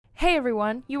Hey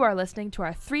everyone, you are listening to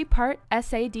our 3-part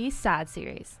SAD SAD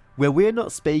series, where we're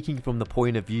not speaking from the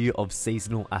point of view of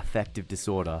seasonal affective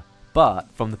disorder,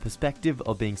 but from the perspective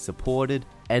of being supported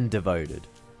and devoted.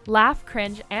 Laugh,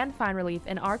 cringe, and find relief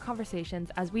in our conversations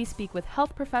as we speak with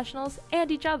health professionals and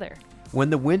each other.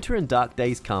 When the winter and dark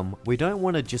days come, we don't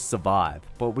want to just survive,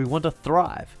 but we want to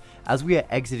thrive. As we are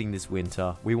exiting this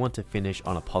winter, we want to finish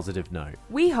on a positive note.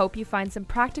 We hope you find some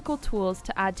practical tools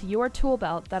to add to your tool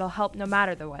belt that'll help no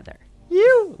matter the weather.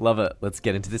 You love it. Let's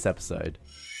get into this episode.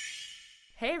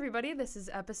 Hey everybody, this is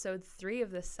episode 3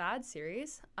 of this SAD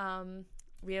series.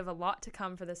 We have a lot to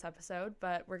come for this episode,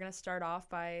 but we're going to start off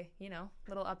by,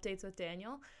 little updates with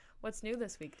Daniel. What's new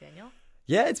this week, Daniel?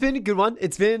 Yeah, it's been a good one.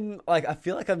 It's been I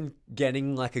feel like I'm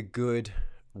getting a good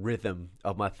rhythm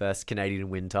of my first Canadian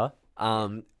winter.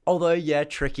 Although,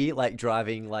 tricky,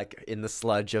 driving in the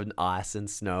sludge and ice and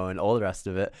snow and all the rest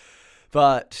of it.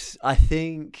 But I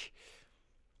think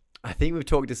we've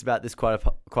talked about this quite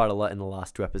a lot in the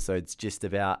last 2 episodes, just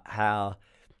about how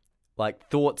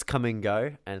thoughts come and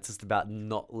go, and it's just about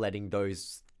not letting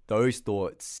those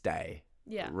thoughts stay.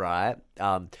 Yeah. Right.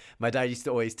 My dad used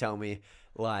to always tell me,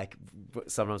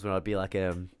 sometimes when I'd be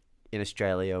in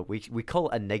Australia, we call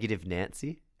it a negative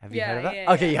Nancy. Have you heard of that?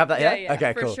 Yeah, okay, you have that, yeah? Yeah,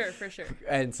 okay, cool. For sure.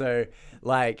 And so,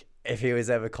 if he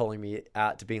was ever calling me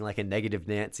out to being a negative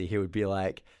Nancy, he would be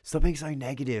like, stop being so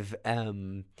negative.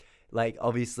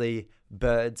 Obviously,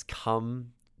 birds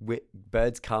come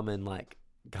and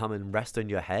come and rest on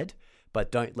your head,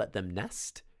 but don't let them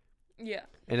nest. Yeah.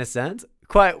 In a sense.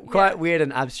 Quite weird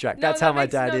and abstract. No, That's how my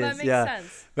dad is. That makes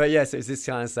sense. But so it's just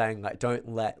kind of saying, don't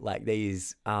let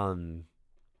these,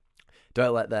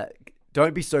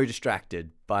 don't be so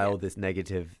distracted by all this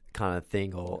negative kind of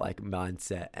thing or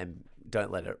mindset, and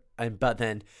don't let it. But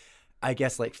then I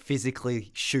guess physically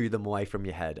shoo them away from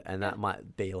your head. And that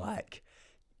might be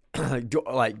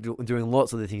doing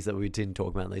lots of the things that we didn't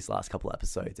talk about in these last couple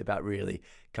episodes about really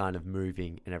kind of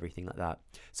moving and everything like that.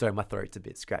 Sorry, my throat's a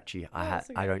bit scratchy. I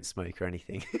don't smoke or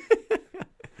anything.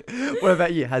 What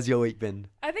about you? How's your week been?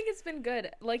 I think it's been good.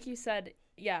 Like you said,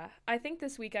 yeah. I think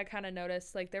this week I kind of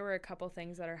noticed there were a couple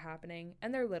things that are happening,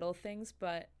 and they're little things,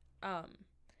 but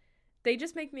they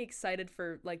just make me excited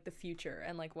for the future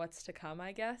and what's to come,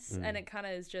 I guess. And it kind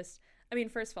of is just,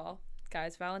 first of all,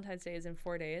 guys, Valentine's Day is in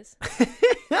 4 days.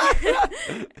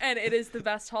 And it is the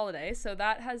best holiday, so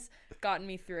that has gotten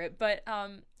me through it. But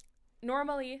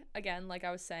normally, again, like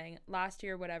I was saying, last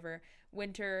year, whatever,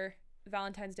 winter,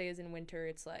 Valentine's Day is in winter.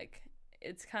 It's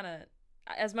it's kind of,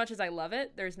 as much as I love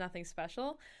it, there's nothing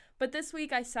special. But this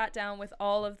week I sat down with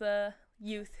all of the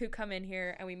youth who come in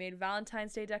here, and we made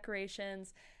Valentine's Day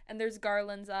decorations, and there's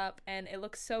garlands up, and it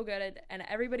looks so good, and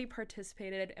everybody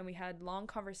participated, and we had long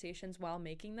conversations while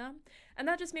making them, and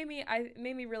that just made me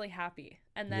really happy.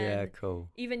 And then cool.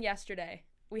 Even yesterday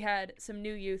we had some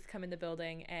new youth come in the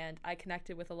building, and I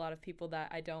connected with a lot of people that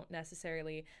I don't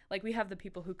necessarily we have the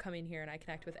people who come in here and I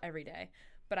connect with every day,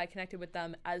 but I connected with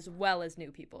them as well as new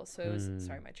people. So it was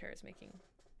sorry, my chair is making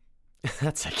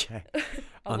that's okay.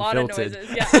 a lot of noises.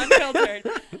 Yeah, unfiltered.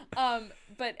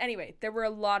 But anyway, there were a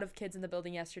lot of kids in the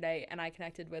building yesterday, and I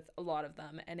connected with a lot of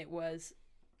them, and it was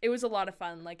a lot of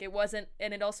fun.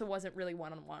 It also wasn't really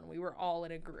one-on-one. We were all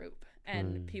in a group,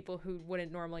 and people who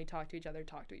wouldn't normally talk to each other.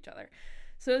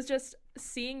 So it was just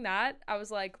seeing that. I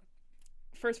was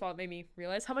first of all, it made me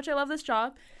realize how much I love this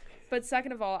job. But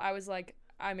second of all, I was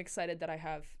I'm excited that I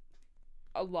have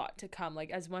a lot to come.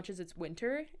 As much as it's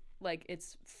winter,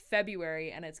 it's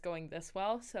February and it's going this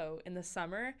well. So in the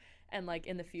summer and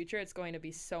in the future, it's going to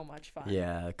be so much fun.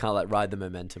 Yeah, kind of ride the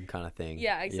momentum kind of thing.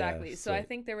 Yeah, exactly. So I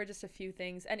think there were just a few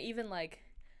things, and even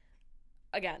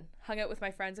again, hung out with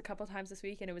my friends a couple times this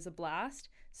week, and it was a blast.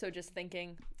 So just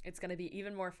thinking it's going to be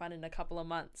even more fun in a couple of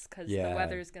months because the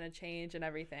weather is going to change and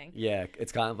everything. Yeah,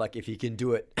 it's kind of if you can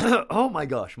do it, oh my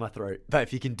gosh, my throat. But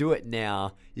if you can do it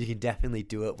now, you can definitely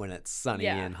do it when it's sunny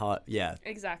and hot. Yeah,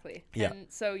 exactly. Yeah. And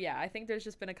so, I think there's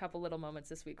just been a couple little moments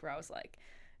this week where I was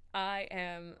I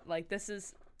am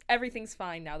everything's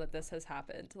fine now that this has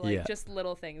happened. Just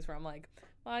little things where I'm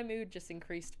my mood just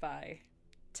increased by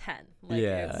 10.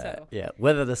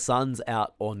 Whether the sun's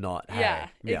out or not.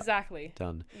 Exactly.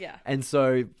 Done. Yeah. And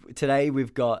so today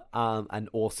we've got an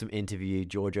awesome interview.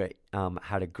 Georgia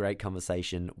had a great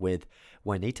conversation with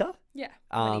Juanita. Yeah.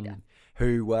 Juanita.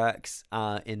 Who works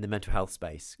in the mental health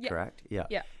space, correct? Yeah.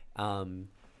 Yeah.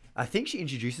 I think she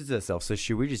introduces herself, so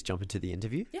should we just jump into the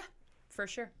interview? Yeah, for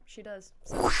sure. She does.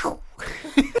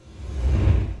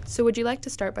 So would you like to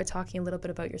start by talking a little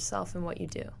bit about yourself and what you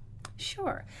do?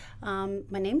 Sure.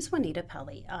 My name's Juanita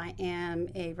Pelly. I am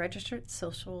a registered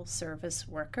social service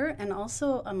worker and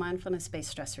also a mindfulness-based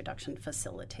stress reduction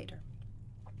facilitator.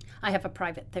 I have a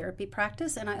private therapy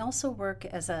practice, and I also work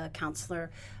as a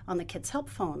counselor on the Kids Help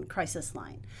Phone crisis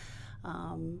line.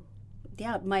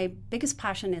 My biggest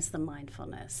passion is the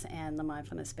mindfulness and the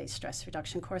mindfulness-based stress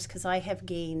reduction course, because I have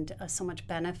gained so much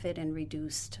benefit and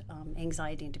reduced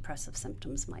anxiety and depressive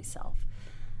symptoms myself.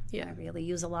 Yeah. I really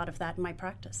use a lot of that in my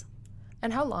practice.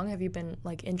 And how long have you been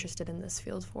interested in this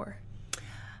field for?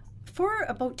 For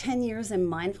about 10 years in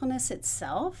mindfulness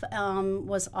itself,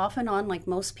 was off and on, like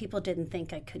most people, didn't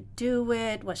think I could do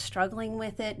it, was struggling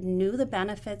with it, knew the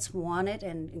benefits, wanted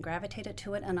and gravitated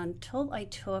to it. And until I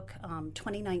took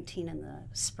 2019 in the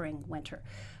spring, winter,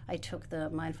 I took the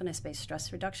mindfulness-based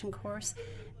stress reduction course.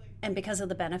 And because of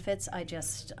the benefits, I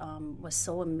just was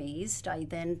so amazed. I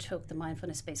then took the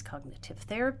mindfulness-based cognitive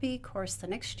therapy course the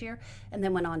next year, and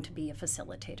then went on to be a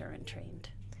facilitator and trained.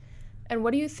 And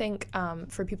what do you think,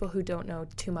 for people who don't know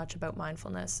too much about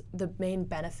mindfulness, the main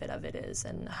benefit of it is,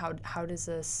 and how does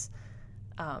this,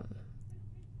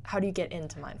 how do you get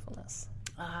into mindfulness?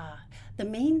 The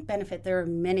main benefit, there are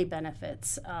many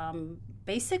benefits.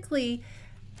 Basically,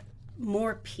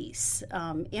 more peace,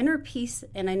 inner peace,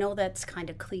 and I know that's kind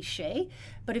of cliche,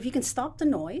 but if you can stop the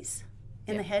noise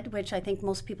in the head, which I think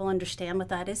most people understand what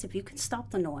that is, if you can stop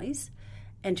the noise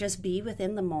and just be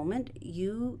within the moment,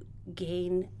 you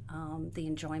gain the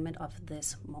enjoyment of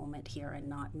this moment here and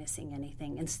not missing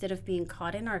anything, instead of being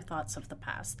caught in our thoughts of the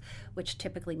past, which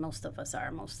typically most of us are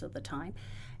most of the time,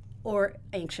 or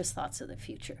anxious thoughts of the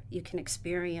future. You can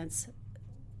experience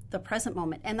the present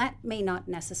moment, and that may not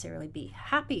necessarily be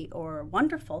happy or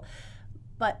wonderful,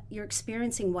 but you're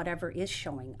experiencing whatever is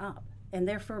showing up, and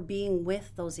therefore being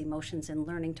with those emotions and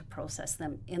learning to process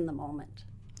them in the moment.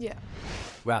 Yeah.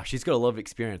 Wow, she's got a lot of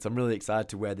experience. I'm really excited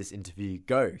to where this interview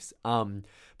goes.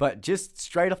 But just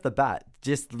straight off the bat,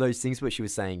 just those things what she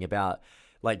was saying about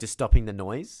just stopping the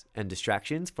noise and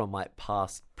distractions from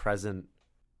past, present.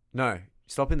 No,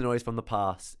 stopping the noise from the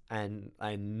past and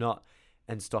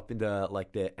stopping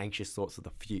the anxious thoughts of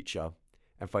the future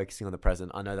and focusing on the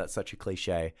present. I know that's such a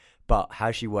cliche, but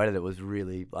how she worded it was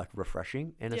really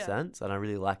refreshing in a sense, and I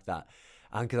really like that.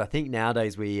 Because I think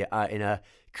nowadays we are in a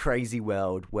crazy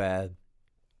world where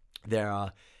there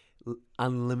are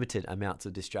unlimited amounts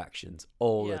of distractions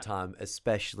all the time,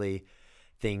 especially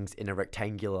things in a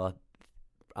rectangular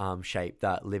shape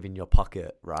that live in your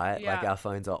pocket, right? Yeah. Our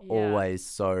phones are always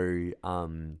so...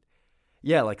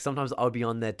 sometimes I'll be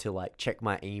on there to check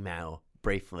my email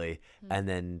briefly, and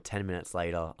then 10 minutes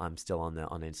later, I'm still on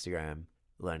Instagram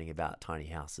learning about tiny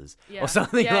houses or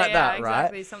something like that, right?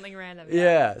 Exactly, something random.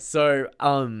 Yeah. So,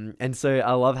 and so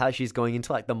I love how she's going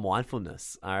into the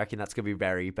mindfulness. I reckon that's gonna be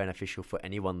very beneficial for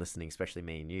anyone listening, especially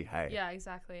me and you. Hey. Yeah,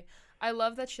 exactly. I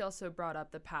love that she also brought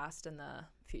up the past and the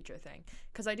future thing,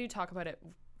 because I do talk about it.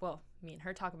 Well, me and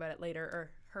her talk about it later, or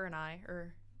her and I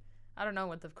don't know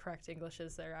what the correct English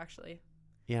is there actually.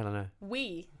 Yeah, I don't know.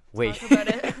 We talk about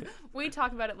it. We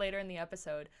talk about it later in the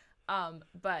episode.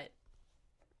 But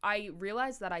I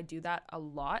realize that I do that a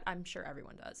lot. I'm sure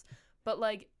everyone does. But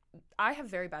I have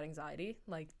very bad anxiety.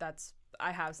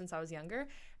 I have since I was younger.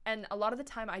 And a lot of the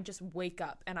time I just wake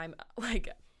up and I'm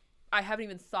I haven't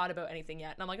even thought about anything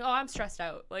yet. And I'm oh, I'm stressed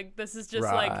out. This is just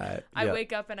I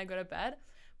wake up and I go to bed.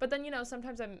 But then,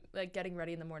 sometimes I'm getting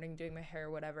ready in the morning, doing my hair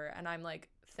or whatever. And I'm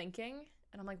thinking,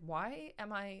 and I'm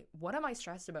what am I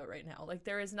stressed about right now?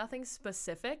 There is nothing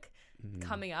specific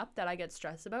coming up that I get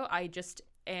stressed about. I just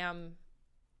am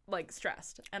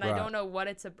stressed, and I don't know what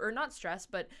it's or not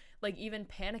stressed, but even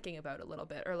panicking about it a little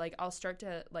bit, or I'll start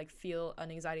to feel an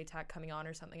anxiety attack coming on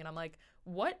or something, and I'm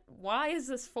why is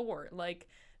this for?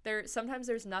 Sometimes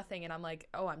there's nothing, and I'm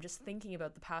oh, I'm just thinking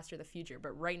about the past or the future,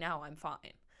 but right now I'm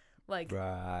fine.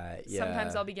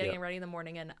 Sometimes I'll be getting ready in the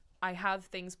morning and I have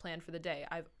things planned for the day.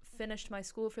 I've finished my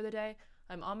school for the day.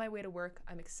 I'm on my way to work.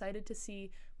 I'm excited to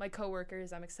see my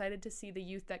coworkers. I'm excited to see the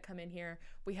youth that come in here.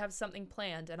 We have something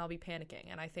planned, and I'll be panicking.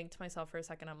 And I think to myself for a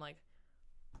second, I'm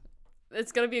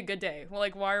it's going to be a good day. Well,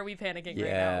 why are we panicking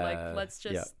right now? Let's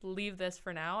just leave this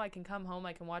for now. I can come home.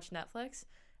 I can watch Netflix.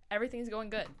 Everything's going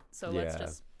good. So let's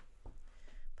just...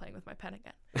 Playing with my pen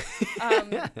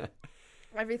again.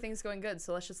 Everything's going good.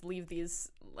 So let's just leave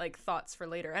these, thoughts for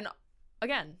later. And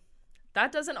again,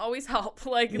 that doesn't always help.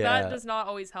 That does not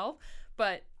always help.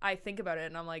 But I think about it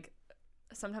and I'm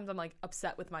sometimes I'm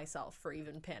upset with myself for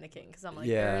even panicking, because I'm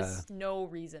there's no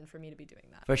reason for me to be doing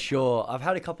that. For sure. I've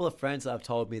had a couple of friends that have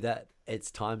told me that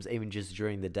it's times even just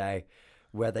during the day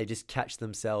where they just catch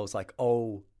themselves like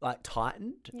all like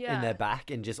tightened in their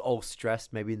back and just all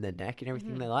stressed maybe in their neck and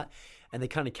everything they like, and they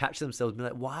kind of catch themselves and be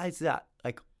like, why is that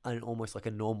like almost like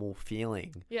a normal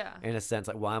feeling in a sense,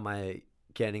 like why am I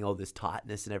getting all this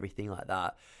tightness and everything like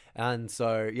that? And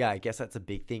so I guess that's a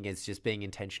big thing, is just being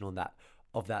intentional in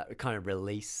that kind of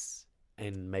release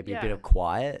and maybe a bit of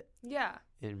quiet.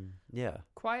 And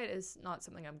quiet is not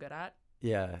something I'm good at.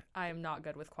 I am not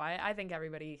good with quiet. I think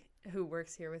everybody who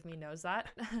works here with me knows that.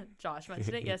 Josh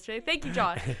mentioned it yesterday. Thank you,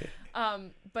 Josh.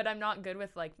 But I'm not good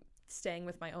with like staying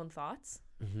with my own thoughts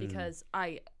because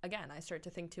I start to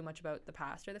think too much about the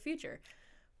past or the future.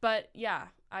 But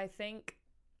I think,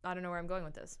 I don't know where I'm going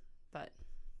with this, but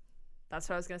that's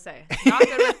what I was going to say. Not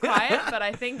good with quiet, but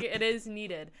I think it is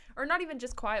needed. Or not even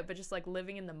just quiet, but just like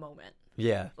living in the moment.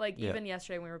 Like even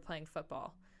yesterday when we were playing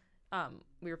football,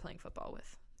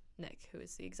 with Nick, who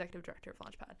is the executive director of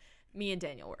Launchpad. Me and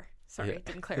Daniel were. Sorry,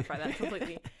 didn't clarify that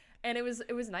completely. And it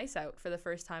was nice out for the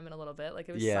first time in a little bit. Like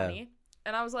it was sunny.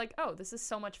 And I was like, oh, this is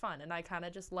so much fun. And I kind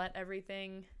of just let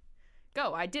everything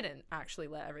go. I didn't actually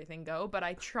let everything go, but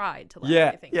I tried to let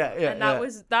everything go. And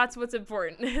that's what's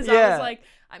important. Is I was like,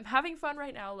 I'm having fun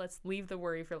right now. Let's leave the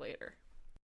worry for later.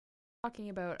 Talking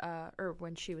about or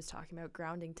when she was talking about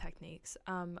grounding techniques,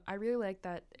 I really like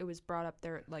that it was brought up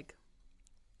there, like,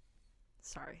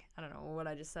 sorry, I don't know what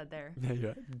I just said there.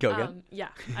 Go again.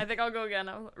 I think I'll go again.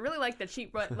 I really like that she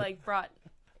brought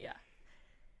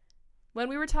when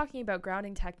we were talking about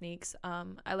grounding techniques,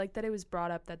 I like that it was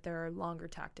brought up that there are longer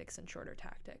tactics and shorter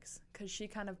tactics, because she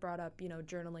kind of brought up,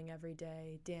 journaling every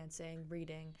day, dancing,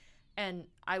 reading, and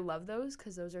I love those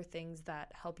because those are things that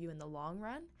help you in the long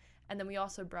run. And then we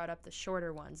also brought up the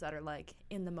shorter ones that are like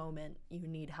in the moment, you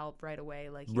need help right away,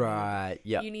 like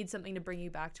you need something to bring you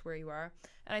back to where you are.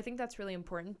 And I think that's really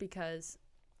important because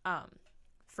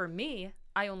for me,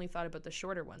 I only thought about the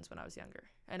shorter ones when I was younger.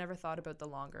 I never thought about the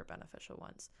longer beneficial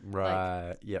ones.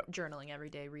 Like journaling every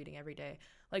day, reading every day.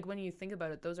 Like when you think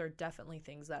about it, those are definitely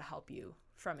things that help you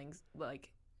from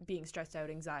like being stressed out,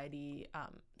 anxiety,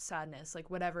 sadness, like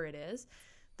whatever it is.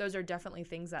 Those are definitely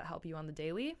things that help you on the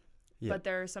daily. But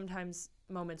there are sometimes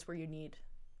moments where you need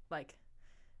like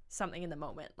something in the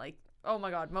moment. Like, oh my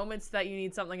God, moments that you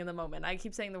need something in the moment. I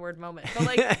keep saying the word moment, but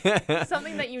like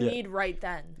something that you need right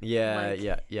then. For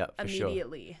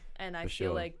immediately. Sure. And I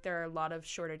feel like there are a lot of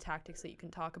shorter tactics that you can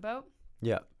talk about.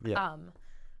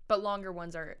 But longer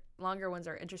ones are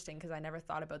interesting because I never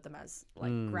thought about them as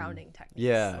like grounding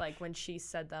techniques. Like when she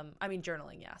said them, I mean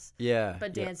journaling, yes.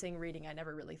 But dancing, reading, I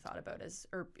never really thought about as,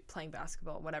 or playing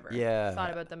basketball, whatever.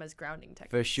 Thought about them as grounding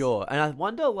techniques. For sure. And I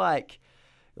wonder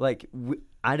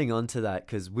adding on to that,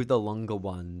 because with the longer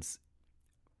ones,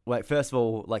 like first of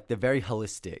all, like they're very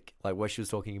holistic. Like what she was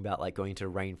talking about, like going to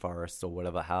rainforests or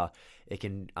whatever, how it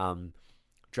can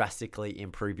drastically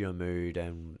improve your mood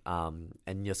and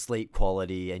your sleep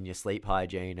quality and your sleep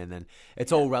hygiene. And then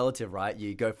it's all relative, right?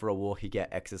 You go for a walk, you get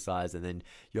exercise, and then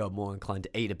you're more inclined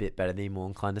to eat a bit better, then you're more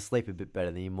inclined to sleep a bit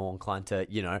better, then you're more inclined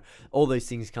to, all those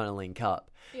things kind of link up.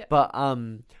 But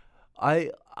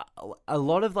a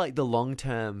lot of like the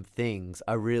long-term things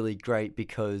are really great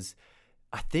because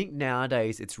I think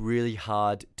nowadays it's really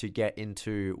hard to get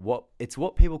into what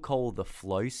people call the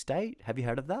flow state. Have you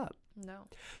heard of that? No.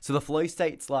 So the flow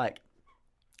state's like,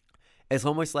 it's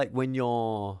almost like when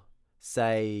you're,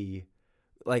 say,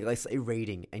 like let's say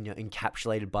reading and you're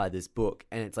encapsulated by this book,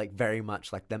 and it's like very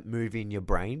much like that movie in your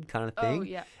brain kind of thing. Oh,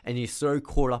 yeah. And you're so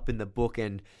caught up in the book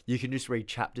and you can just read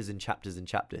chapters and chapters and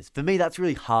chapters. For me, that's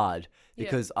really hard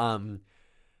because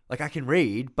like I can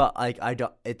read, but like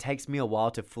it takes me a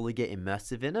while to fully get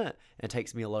immersive in it. And it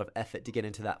takes me a lot of effort to get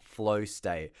into that flow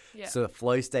state. So the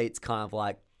flow state's kind of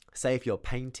like, say if you're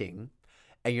painting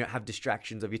and you don't have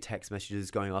distractions of your text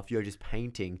messages going off, you're just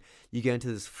painting, you get into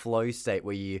this flow state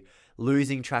where you're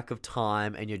losing track of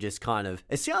time and you're just kind of,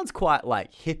 it sounds quite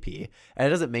like hippie, and it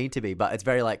doesn't mean to be, but it's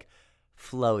very like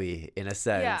flowy in a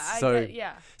sense.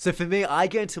 So for me, I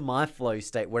get into my flow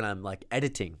state when I'm like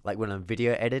editing, like when I'm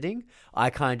video editing,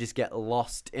 I kind of just get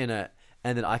lost in it,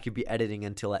 and then I could be editing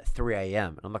until at 3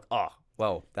 a.m. and I'm like, oh,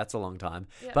 well, that's a long time.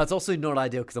 But it's also not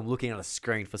ideal because I'm looking at a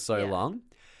screen for so long.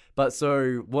 But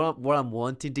so what I'm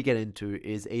wanting to get into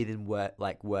is even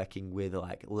working with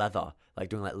like leather, like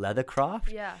doing like leather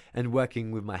craft, and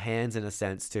working with my hands in a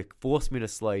sense to force me to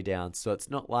slow down. So it's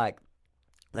not like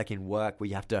in work where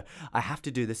I have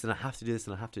to do this and I have to do this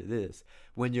and I have to do this.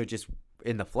 When you're just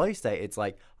in the flow state, it's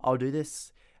like, I'll do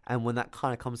this, and when that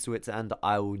kind of comes to its end,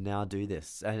 I will now do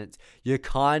this. And you're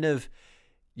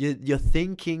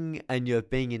thinking and you're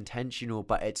being intentional,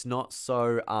 but it's not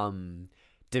so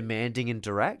demanding and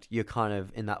direct, you're kind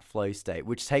of in that flow state,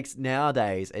 which takes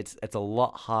nowadays, it's a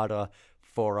lot harder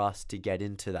for us to get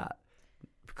into that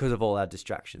because of all our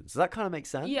distractions. Does that kind of make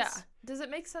sense? Yeah. Does it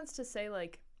make sense to say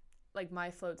like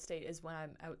my float state is when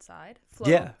I'm outside?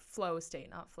 Flow state,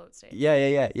 not float state.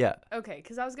 Yeah. Okay,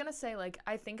 because I was going to say, like,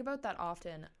 I think about that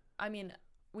often. I mean,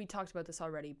 we talked about this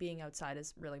already. Being outside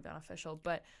is really beneficial,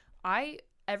 but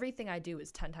everything I do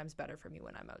is 10 times better for me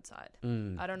when I'm outside.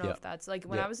 I don't know if that's, like,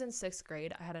 when I was in 6th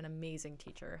grade, I had an amazing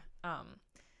teacher.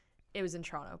 It was in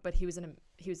Toronto, but he was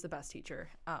the best teacher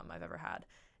I've ever had.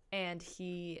 And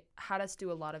he had us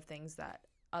do a lot of things that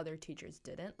other teachers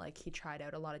didn't. Like, he tried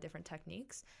out a lot of different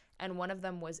techniques, and one of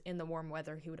them was in the warm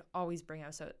weather he would always bring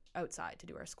us outside to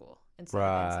do our school instead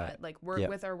of inside. Like,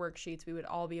 with our worksheets, we would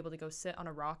all be able to go sit on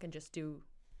a rock and just do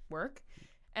work,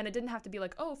 and it didn't have to be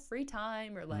like, oh, free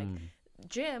time or like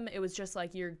gym. It was just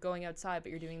like, you're going outside but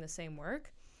you're doing the same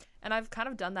work. And I've kind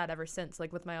of done that ever since.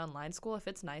 Like, with my online school, if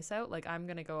it's nice out, like, I'm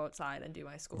gonna go outside and do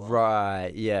my school.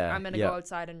 Right. Yeah. I'm gonna go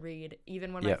outside and read.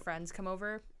 Even when my friends come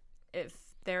over, if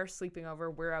they're sleeping over,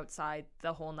 we're outside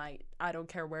the whole night. I don't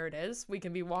care where it is. We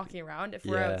can be walking around. If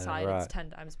we're outside, it's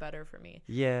 10 times better for me.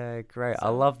 Yeah, great. I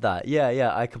love that.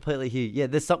 Yeah, I completely hear you.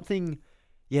 There's something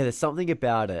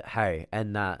about it. Hey,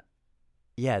 and that,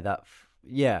 yeah.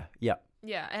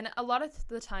 Yeah, and a lot of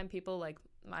the time people, like,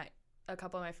 a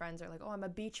couple of my friends are like, oh, I'm a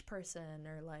beach person,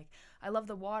 or like, I love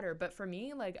the water. But for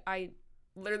me, like, I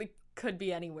literally could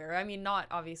be anywhere. I mean, not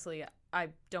obviously, I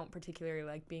don't particularly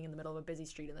like being in the middle of a busy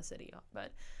street in the city,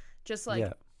 but just like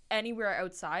anywhere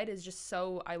outside is just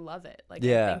so, I love it. Like,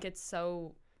 I think it's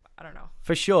so, I don't know.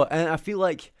 For sure. And I feel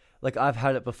like I've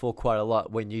had it before quite a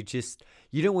lot when you just,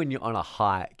 when you're on a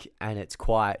hike and it's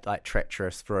quite like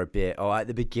treacherous for a bit, or at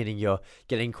the beginning you're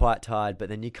getting quite tired, but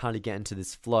then you kind of get into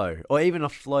this flow, or even a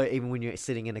flow even when you're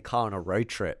sitting in a car on a road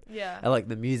trip. Yeah. And like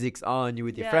the music's on, you're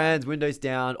with your friends, windows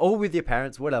down, or with your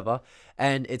parents, whatever.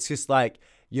 And it's just like,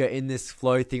 you're in this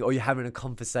flow thing, or you're having a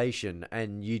conversation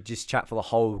and you just chat for the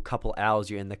whole couple hours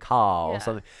you're in the car or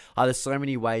something. There's so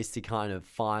many ways to kind of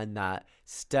find that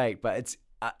state, but it's,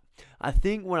 I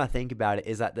think when I think about it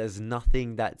is that there's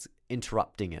nothing that's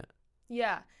interrupting it.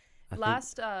 Yeah.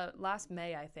 Last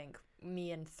May, I think,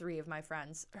 me and 3 of my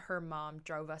friends, her mom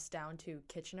drove us down to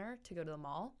Kitchener to go to the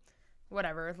mall.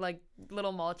 Whatever, like,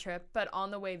 little mall trip. But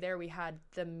on the way there, we had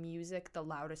the music the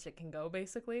loudest it can go,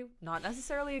 basically. Not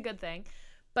necessarily a good thing.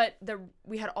 But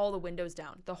we had all the windows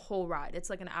down the whole ride. It's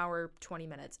like an hour, 20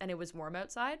 minutes, and it was warm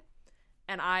outside.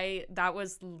 And that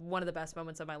was one of the best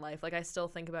moments of my life. Like, I still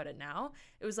think about it now.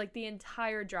 It was like the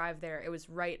entire drive there. It was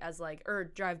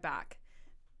drive back,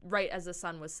 right as the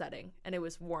sun was setting, and it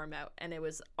was warm out, and it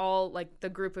was all like the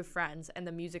group of friends, and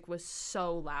the music was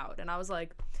so loud. And I was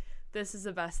like, this is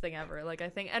the best thing ever. Like, I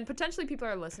think, and potentially people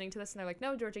are listening to this and they're like,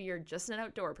 no, Georgia, you're just an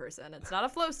outdoor person. It's not a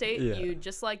flow state. You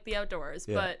just like the outdoors.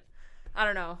 But I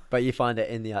don't know. But you find it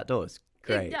in the outdoors.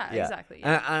 Great. Yeah, exactly.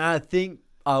 Yeah. And I think,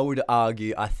 I would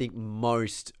argue, I think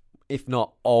most, if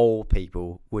not all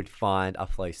people would find a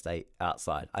flow state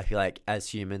outside. I feel like as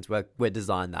humans, we're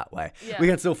designed that way. Yeah. We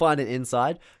can still find it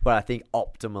inside, but I think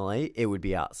optimally it would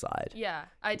be outside. Yeah,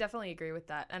 I definitely agree with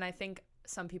that. And I think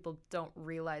some people don't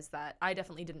realize that. I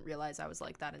definitely didn't realize I was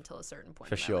like that until a certain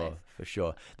point in my life. For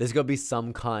sure. There's got to be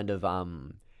some kind of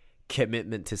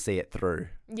commitment to see it through.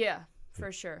 Yeah,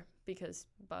 for sure. Because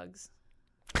bugs.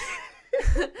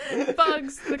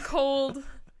 Bugs, the cold.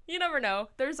 You never know.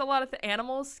 There's a lot of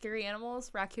animals, scary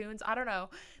animals, raccoons. I don't know.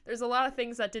 There's a lot of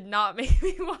things that did not make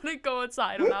me want to go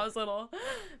outside when I was little.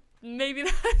 Maybe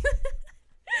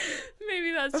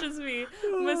that's just me.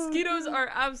 Mosquitoes are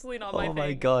absolutely not my thing. Oh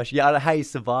my gosh. Yeah, how you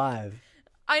survive.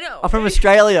 I know. I'm from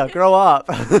Australia. Grow up.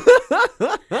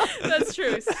 That's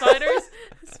true.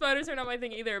 Spiders are not my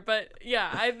thing either. But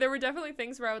yeah, there were definitely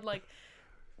things where I would like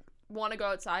want to go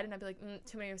outside and I'd be like,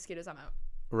 too many mosquitoes, I'm out.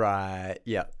 Right.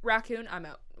 Yeah. Raccoon, I'm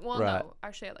out. Well, no,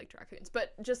 actually I liked raccoons,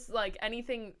 but just like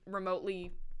anything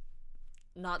remotely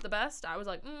not the best, I was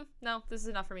like, no, this is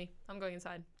enough for me. I'm going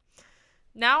inside.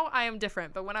 Now I am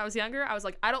different, but when I was younger, I was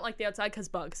like, I don't like the outside because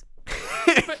bugs.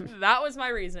 That was my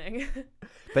reasoning.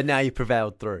 But now you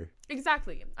prevailed through.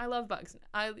 Exactly. I love bugs.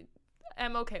 I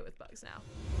am okay with bugs now.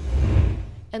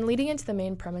 And leading into the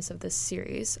main premise of this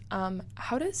series,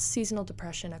 how does seasonal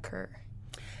depression occur?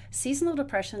 Seasonal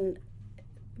depression,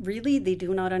 really, they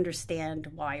do not understand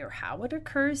why or how it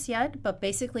occurs yet. But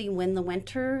basically, when the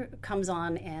winter comes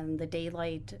on and the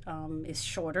daylight is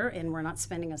shorter and we're not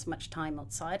spending as much time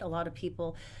outside, a lot of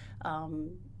people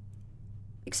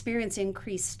experience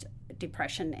increased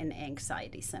depression and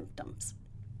anxiety symptoms.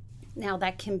 Now,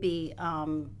 that can be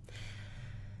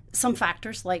some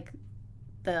factors like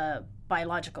the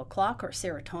biological clock or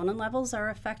serotonin levels are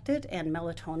affected, and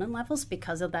melatonin levels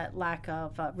because of that lack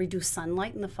of reduced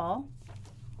sunlight in the fall.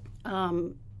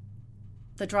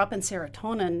 The drop in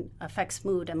serotonin affects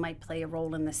mood and might play a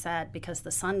role in the SAD because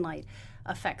the sunlight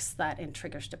affects that and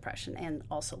triggers depression, and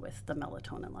also with the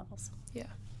melatonin levels. Yeah.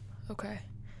 Okay.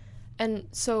 And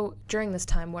so during this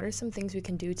time, what are some things we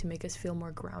can do to make us feel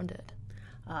more grounded?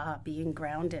 Being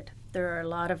grounded. There are a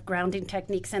lot of grounding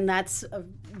techniques, and that's a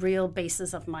real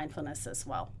basis of mindfulness as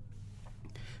well.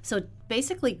 So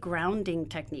basically, grounding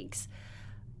techniques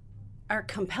are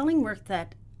compelling work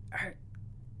that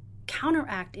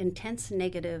counteract intense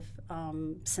negative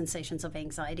sensations of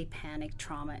anxiety, panic,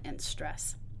 trauma, and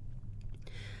stress.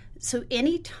 So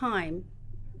anytime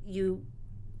you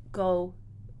go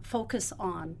focus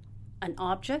on an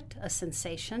object, a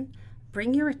sensation,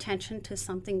 bring your attention to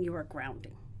something you are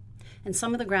grounding. And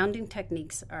some of the grounding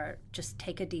techniques are just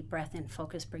take a deep breath and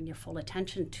focus, bring your full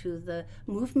attention to the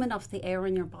movement of the air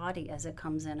in your body as it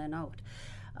comes in and out.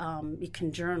 You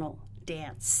can journal,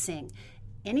 dance, sing.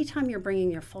 Anytime you're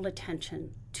bringing your full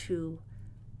attention to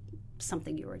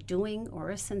something you are doing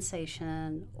or a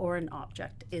sensation or an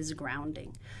object is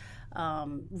grounding.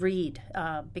 Read,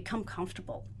 become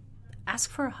comfortable, ask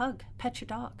for a hug, pet your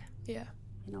dog. Yeah.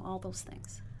 All those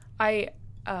things.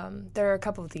 There are a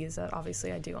couple of these that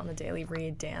obviously I do on the daily: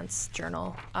 read, dance,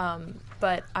 journal.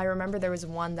 But I remember there was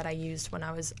one that I used when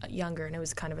I was younger, and it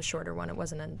was kind of a shorter one. It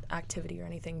wasn't an activity or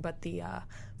anything, but the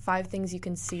 5 things you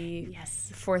can see,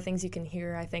 Yes. 4 things you can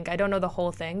hear, I think. I don't know the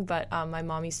whole thing, but my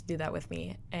mom used to do that with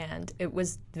me, and it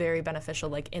was very beneficial,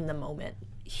 like in the moment.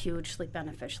 Hugely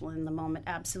beneficial in the moment,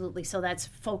 absolutely. So that's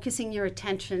focusing your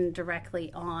attention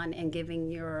directly on and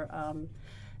giving your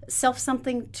self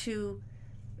something to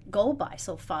go by.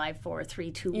 So 5, 4,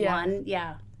 3, 2, 1.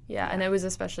 Yeah. Yeah, and it was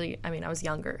especially, I was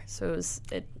younger, so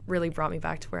it really brought me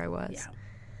back to where I was.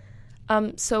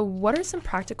 Yeah. So what are some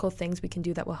practical things we can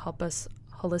do that will help us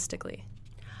holistically?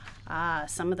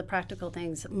 Some of the practical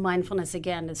things. Mindfulness,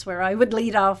 again, is where I would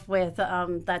lead off with.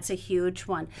 That's a huge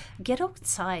one. Get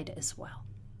outside as well.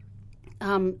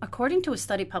 According to a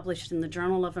study published in the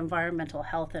Journal of Environmental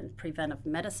Health and Preventive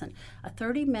Medicine, a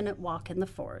 30-minute walk in the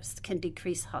forest can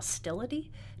decrease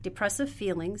hostility, depressive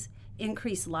feelings,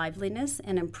 increase liveliness,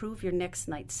 and improve your next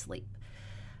night's sleep.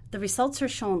 The results are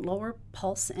shown lower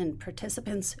pulse in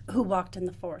participants who walked in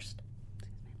the forest.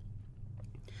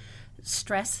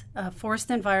 Stress, forest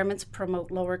environments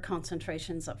promote lower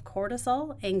concentrations of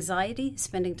cortisol, anxiety.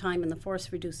 Spending time in the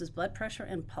forest reduces blood pressure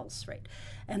and pulse rate.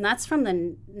 And that's from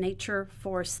the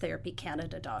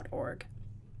natureforesttherapycanada.org.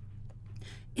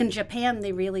 In Japan,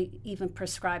 they really even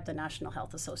prescribe the National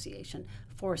Health Association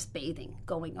forest bathing,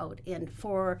 going out in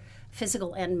for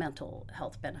physical and mental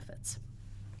health benefits.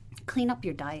 Clean up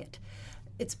your diet.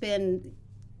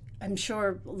 I'm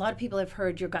sure a lot of people have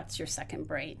heard your gut's your second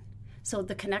brain. So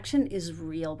the connection is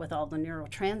real with all the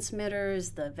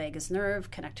neurotransmitters, the vagus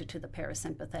nerve connected to the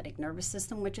parasympathetic nervous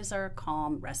system, which is our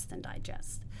calm, rest, and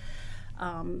digest.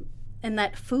 And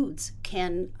that foods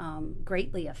can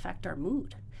greatly affect our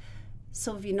mood.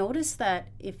 So if you notice that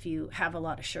if you have a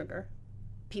lot of sugar,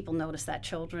 people notice that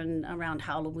children around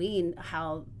Halloween,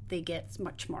 how they get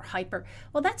much more hyper.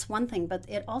 Well, that's one thing, but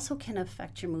it also can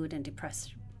affect your mood and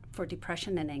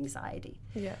depression and anxiety.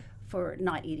 Yeah. For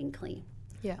not eating clean.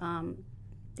 Yeah.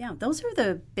 Those are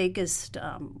the biggest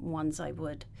ones I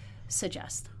would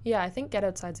suggest. Yeah, I think get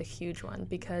outside's a huge one,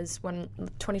 because when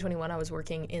 2021 I was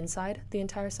working inside the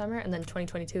entire summer, and then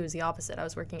 2022 is the opposite. I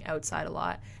was working outside a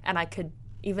lot, and I could,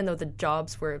 even though the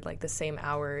jobs were like the same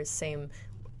hours, same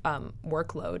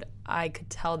workload, I could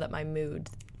tell that my mood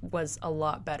was a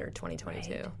lot better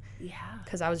 2022. Right. Yeah.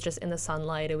 Because I was just in the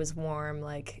sunlight, it was warm,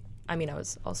 I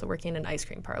was also working in an ice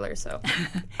cream parlor, so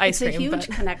ice cream. It's a huge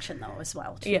connection, though, as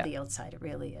well, to the outside. It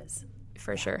really is.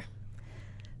 For sure.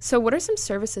 So what are some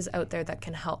services out there that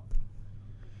can help?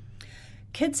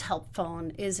 Kids Help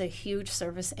Phone is a huge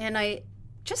service, and I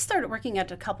just started working at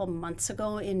it a couple months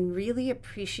ago in really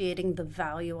appreciating the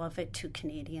value of it to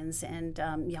Canadians and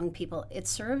young people. It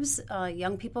serves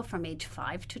young people from age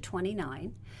 5 to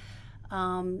 29.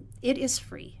 It is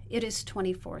free. It is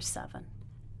 24/7.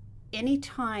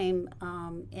 Anytime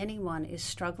anyone is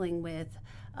struggling with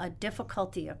a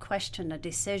difficulty, a question, a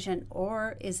decision,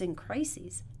 or is in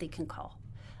crises, they can call.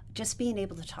 Just being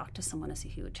able to talk to someone is a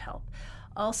huge help.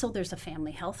 Also, there's a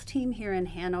family health team here in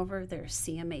Hanover. There's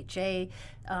CMHA,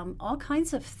 all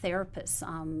kinds of therapists.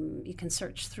 You can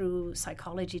search through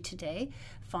Psychology Today,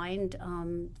 find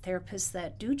therapists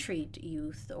that do treat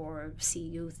youth or see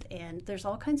youth, and there's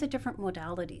all kinds of different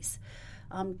modalities.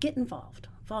 Get involved,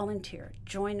 volunteer,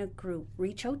 join a group,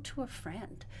 reach out to a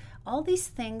friend. All these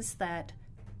things that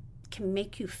can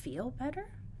make you feel better,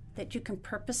 that you can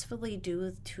purposefully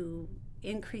do to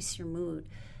increase your mood,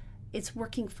 it's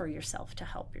working for yourself to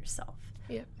help yourself.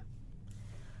 Yeah.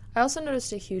 I also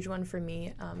noticed a huge one for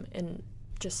me in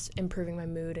just improving my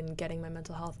mood and getting my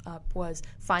mental health up was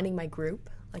finding my group,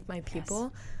 like my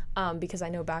people. Yes. Because I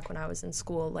know back when I was in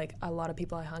school, like a lot of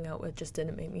people I hung out with just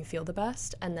didn't make me feel the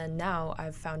best. And then now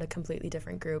I've found a completely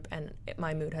different group and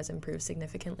my mood has improved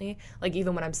significantly. Like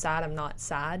even when I'm sad, I'm not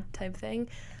sad type thing.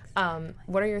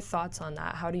 What are your thoughts on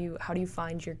that? How do you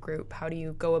find your group? How do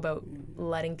you go about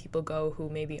letting people go who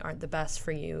maybe aren't the best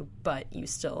for you, but you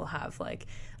still have like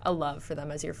a love for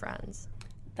them as your friends?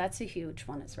 That's a huge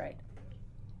one, is right.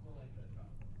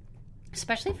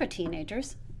 Especially for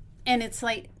teenagers. And it's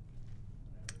like,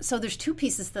 so there's two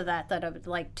pieces to that I would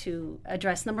like to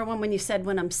address. Number one, when you said,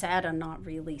 when I'm sad, I'm not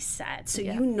really sad. So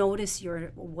you notice,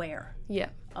 you're aware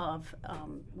of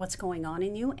what's going on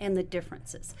in you and the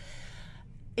differences.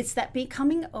 It's that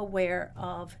becoming aware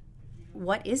of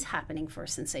what is happening for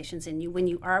sensations in you. When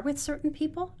you are with certain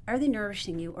people, are they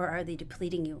nourishing you or are they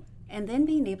depleting you? And then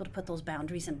being able to put those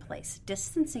boundaries in place,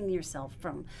 distancing yourself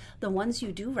from the ones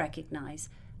you do recognize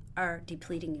are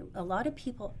depleting you. A lot of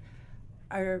people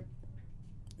are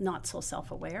not so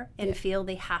self-aware and feel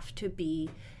they have to be,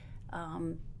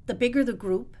 the bigger the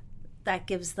group, that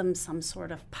gives them some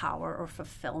sort of power or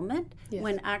fulfillment,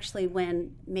 when actually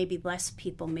when maybe less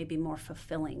people may be more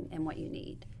fulfilling in what you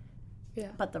need,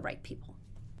 but the right people.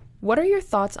 What are your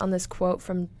thoughts on this quote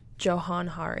from Johann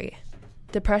Hari?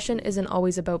 Depression isn't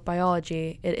always about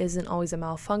biology. It isn't always a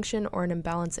malfunction or an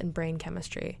imbalance in brain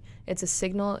chemistry. It's a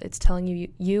signal. It's telling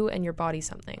you and your body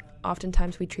something.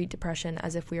 Oftentimes we treat depression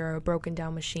as if we are a broken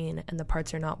down machine and the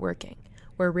parts are not working,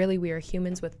 where really we are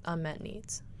humans with unmet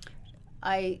needs.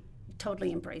 I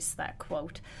totally embrace that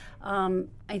quote.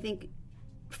 I think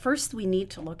first we need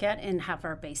to look at and have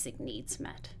our basic needs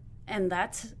met. And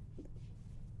that's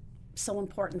so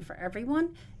important for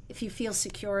everyone. If you feel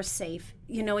secure, safe,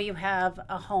 you know you have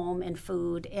a home and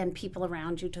food and people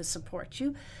around you to support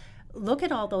you, look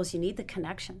at all those. You need the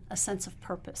connection, a sense of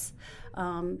purpose,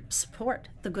 support,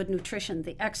 the good nutrition,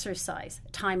 the exercise,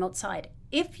 time outside.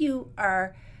 If you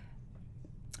are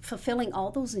fulfilling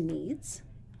all those needs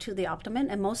to the optimum,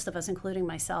 and most of us, including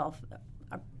myself,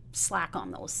 are slack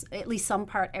on those, at least some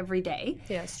part every day,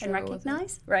 and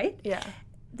recognize, right? Yeah.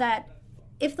 That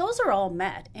if those are all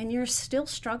met and you're still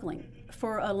struggling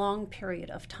for a long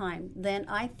period of time, then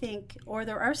I think, or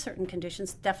there are certain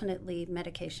conditions, definitely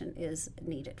medication is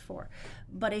needed for.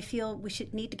 But I feel we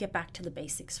need to get back to the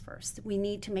basics first. We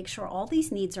need to make sure all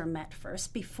these needs are met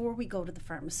first before we go to the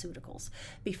pharmaceuticals,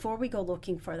 before we go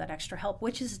looking for that extra help,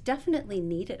 which is definitely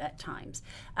needed at times,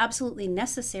 absolutely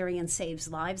necessary and saves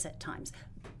lives at times.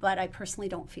 But I personally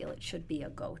don't feel it should be a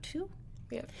go-to.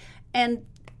 Yeah. And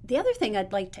the other thing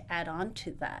I'd like to add on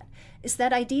to that is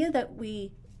that idea that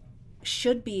we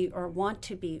should be or want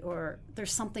to be, or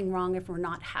there's something wrong if we're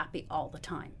not happy all the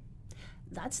time.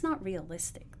 That's not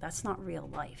realistic. That's not real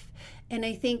life. And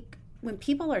I think when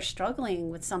people are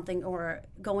struggling with something or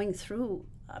going through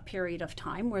a period of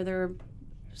time where they're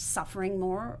suffering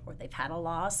more or they've had a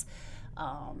loss,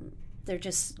 they're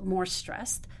just more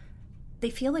stressed,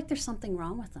 they feel like there's something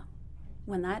wrong with them,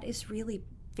 when that is really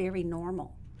very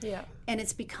normal. Yeah. And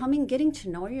it's getting to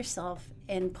know yourself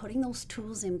and putting those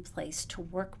tools in place to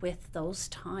work with those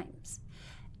times,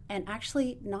 and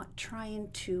actually not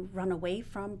trying to run away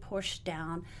from, push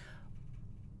down,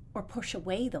 or push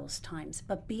away those times,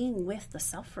 but being with the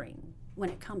suffering when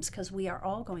it comes, because we are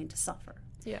all going to suffer.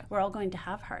 Yeah. We're all going to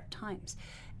have hard times.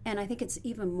 And I think it's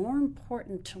even more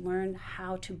important to learn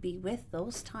how to be with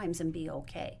those times and be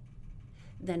okay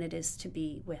than it is to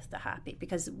be with the happy,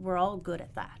 because we're all good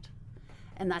at that.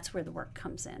 And that's where the work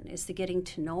comes in, is to getting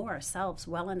to know ourselves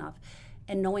well enough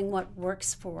and knowing what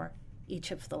works for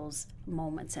each of those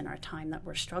moments in our time that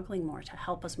we're struggling more, to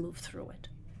help us move through it.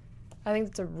 I think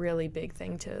that's a really big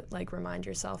thing to remind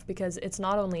yourself, because it's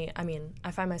not only,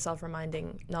 I find myself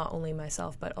reminding not only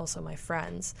myself but also my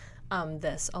friends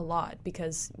this a lot,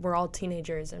 because we're all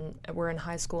teenagers and we're in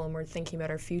high school and we're thinking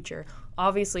about our future.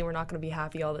 Obviously, we're not going to be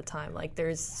happy all the time.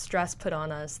 There's stress put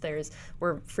on us.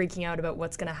 We're freaking out about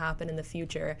what's going to happen in the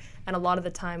future. And a lot of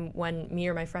the time when me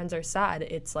or my friends are sad,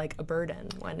 it's like a burden,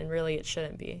 when really it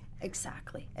shouldn't be.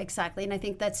 Exactly. And I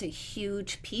think that's a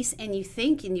huge piece. And you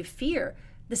think and you fear,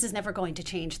 this is never going to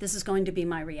change. This is going to be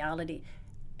my reality.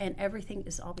 And everything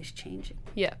is always changing.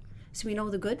 Yeah. So we know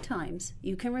the good times.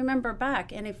 You can remember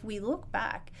back. And if we look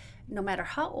back, no matter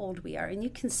how old we are, and you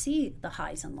can see the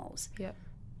highs and lows,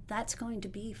 that's going to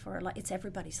be it's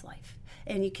everybody's life.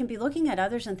 And you can be looking at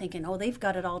others and thinking, oh, they've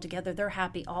got it all together, they're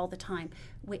happy all the time.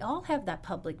 We all have that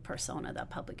public persona, that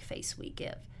public face we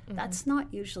give. That's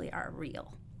not usually our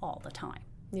real all the time.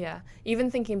 Yeah.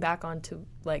 Even thinking back onto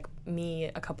like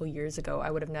me a couple years ago, I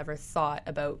would have never thought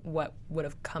about what would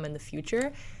have come in the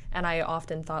future. And I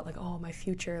often thought like, oh, my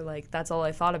future, like that's all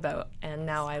I thought about. And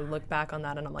now I look back on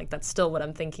that and I'm like, that's still what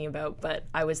I'm thinking about. But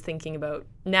I was thinking about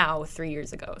now 3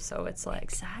 years ago. So it's like.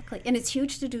 Exactly. And it's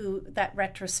huge to do that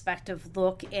retrospective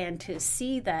look and to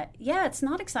see that, yeah, it's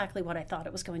not exactly what I thought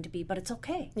it was going to be, but it's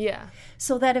okay. Yeah.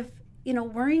 So that if,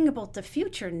 worrying about the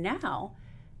future now,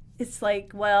 it's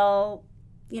like, well,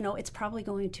 it's probably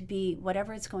going to be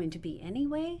whatever it's going to be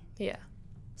anyway. Yeah.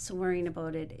 So worrying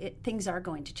about things are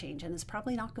going to change, and it's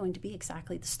probably not going to be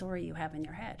exactly the story you have in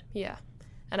your head. Yeah.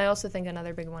 And I also think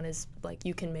another big one is like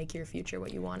you can make your future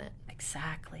what you want it.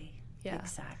 Exactly. Yeah.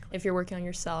 Exactly. If you're working on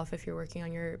yourself, if you're working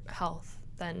on your health,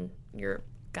 then you're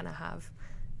going to have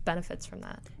benefits from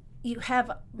that. You have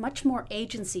much more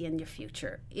agency in your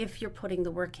future if you're putting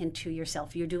the work into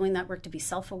yourself. You're doing that work to be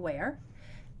self-aware.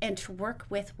 And to work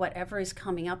with whatever is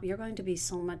coming up, you're going to be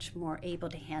so much more able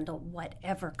to handle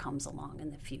whatever comes along in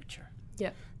the future.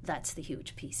 Yeah. That's the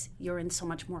huge piece. You're in so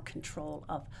much more control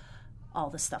of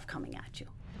all the stuff coming at you.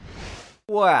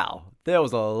 Wow, there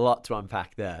was a lot to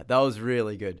unpack there. That was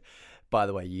really good. By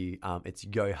the way, it's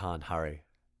Johan Hari.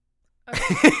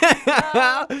 Okay.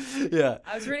 Yeah.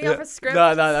 I was reading off a script.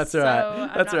 No, that's all right.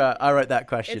 So That's all right. I wrote that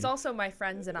question. It's also my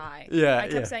friends and I. Yeah, I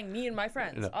kept saying me and my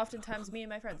friends. No. Oftentimes me and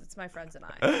my friends. It's my friends and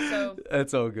I. So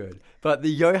it's all good. But the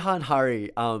Johan Hari,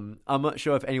 I'm not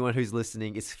sure if anyone who's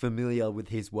listening is familiar with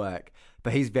his work,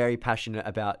 but he's very passionate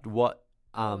about what.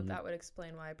 that would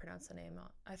explain why I pronounced the name.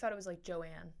 I thought it was like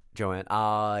Joanne. Joanne.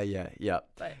 Yeah.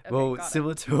 But, okay, well,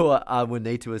 similar to what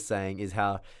Juanita was saying is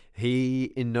how he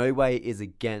in no way is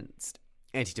against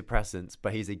antidepressants,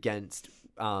 but he's against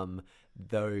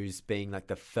those being like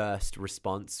the first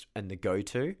response and the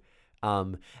go-to.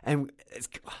 And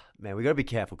man, we got to be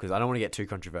careful because I don't want to get too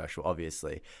controversial,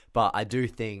 obviously. But I do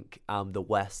think the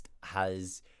West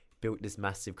has built this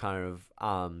massive kind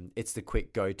of it's the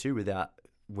quick go-to without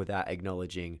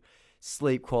acknowledging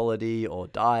sleep quality or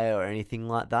diet or anything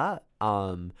like that.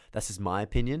 That's just my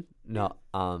opinion, not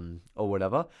or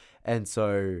whatever. And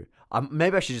so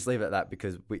maybe I should just leave it at that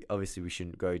because we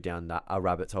shouldn't go down that a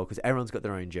rabbit hole because everyone's got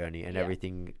their own journey and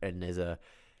everything, and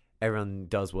everyone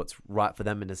does what's right for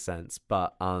them in a sense.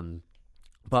 But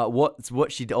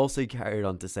what she also carried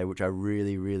on to say, which I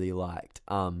really really liked,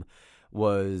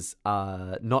 was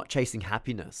not chasing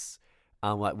happiness.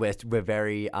 Like we're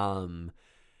very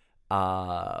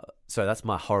so that's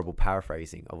my horrible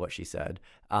paraphrasing of what she said.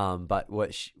 But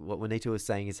what Juanita was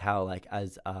saying is how like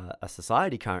as a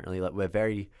society currently, like we're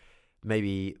very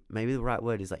maybe the right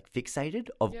word is like fixated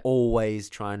of always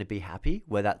trying to be happy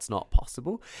where that's not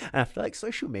possible. And I feel like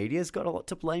social media's got a lot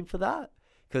to blame for that.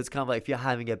 Because it's kind of like if you're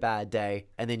having a bad day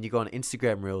and then you go on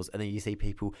Instagram Reels and then you see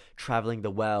people traveling the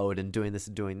world and doing this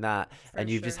and doing that, and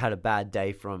you've just had a bad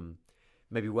day from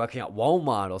maybe working at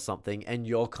Walmart or something, and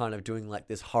you're kind of doing like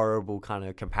this horrible kind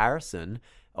of comparison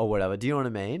or whatever. Do you know what I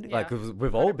mean? Yeah, like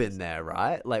we've all been there,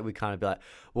 right? Like we kind of be like,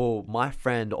 well, my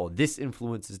friend or this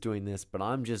influencer is doing this, but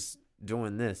I'm just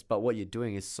doing this. But what you're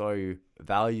doing is so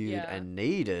valued and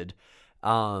needed.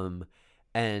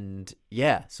 And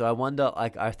yeah, so I wonder,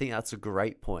 like, I think that's a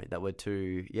great point that we're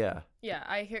too, Yeah,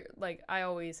 I hear, like, I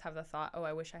always have the thought, oh,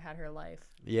 I wish I had her life.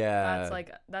 Yeah.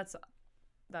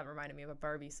 That reminded me of a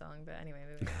Barbie song, but anyway,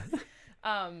 moving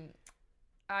on.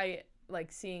 I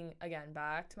like seeing, again,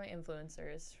 back to my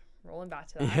influencers, rolling back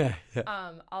to that.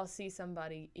 Yeah. I'll see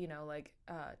somebody,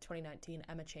 2019,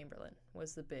 Emma Chamberlain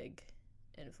was the big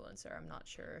influencer. I'm not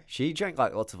sure. She drank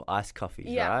like lots of iced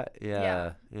coffees, right?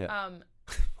 Yeah.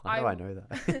 How do I know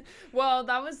that? Well,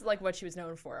 that was like what she was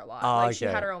known for a lot. Oh, she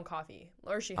had her own coffee,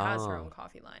 or she has her own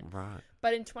coffee line. Right.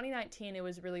 But in 2019, it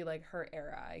was really like her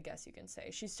era, I guess you can say.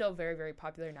 She's still very, very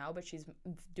popular now, but she's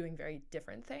doing very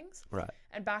different things. Right.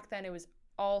 And back then, it was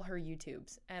all her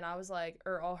YouTubes, and I was like,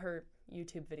 or all her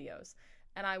YouTube videos,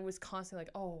 and I was constantly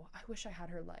like, oh, I wish I had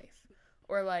her life,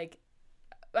 or like,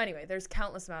 anyway, there's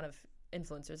countless amount of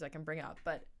influencers I can bring up,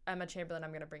 but Emma Chamberlain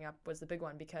I'm gonna bring up was the big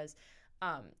one because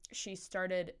she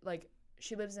started, like,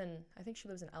 she lives in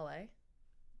LA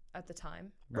at the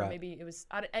time, or maybe it was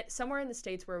somewhere in the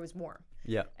States where it was warm.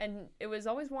 Yeah. And it was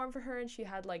always warm for her, and she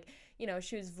had, like,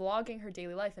 she was vlogging her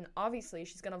daily life, and obviously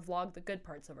she's going to vlog the good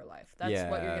parts of her life. That's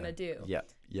what you're going to do.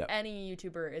 Yeah. Any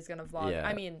YouTuber is going to vlog. Yeah.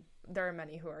 I mean, there are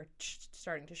many who are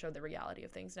starting to show the reality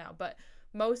of things now, but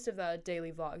most of the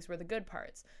daily vlogs were the good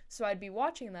parts. So I'd be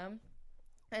watching them,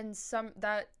 And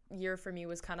that year for me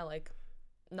was kind of like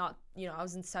not, I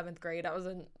was in 7th grade. I was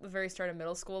in the very start of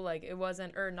middle school. Like it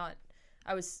wasn't, or not,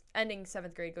 I was ending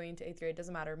 7th grade going into 8th grade.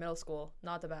 Doesn't matter. Middle school,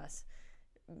 not the best.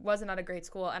 Wasn't at a great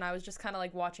school, and I was just kind of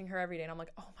like watching her every day, and I'm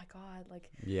like, oh my god, like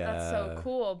that's so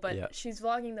cool. But she's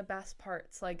vlogging the best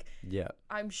parts. Like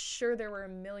I'm sure there were a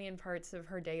million parts of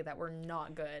her day that were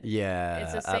not good.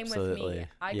 It's the same with me.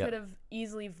 I could have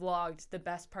easily vlogged the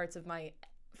best parts of my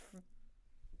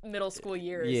middle school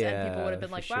years, and people would have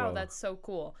been like, wow, that's so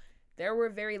cool. There were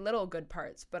very little good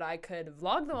parts, but I could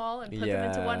vlog them all and put them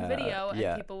into one video,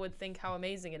 and people would think how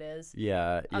amazing it is.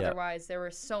 Otherwise, there were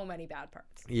so many bad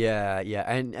parts.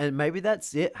 And maybe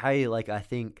that's it. Hey, like I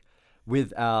think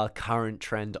with our current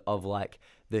trend of like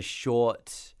the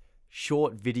short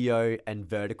video and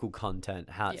vertical content,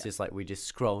 how it's just like we just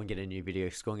scroll and get a new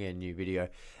video,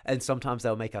 and sometimes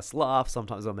they'll make us laugh,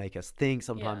 sometimes they'll make us think,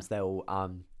 sometimes they'll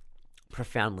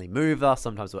profoundly move us,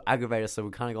 sometimes they'll aggravate us. So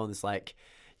we kind of go on this like,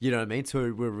 you know what I mean?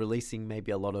 So we're releasing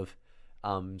maybe a lot of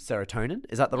serotonin.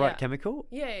 Is that the right chemical?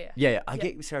 Yeah. I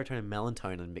get serotonin and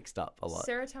melatonin mixed up a lot.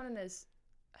 Serotonin is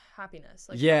happiness.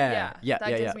 Like, that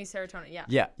gives me serotonin.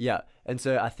 Yeah. And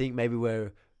so I think maybe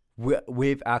we're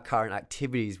with our current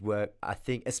activities, I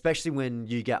think, especially when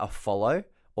you get a follow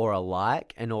or a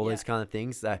like and all those kind of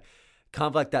things, that kind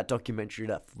of like that documentary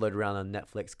that floated around on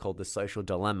Netflix called The Social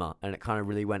Dilemma, and it kind of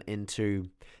really went into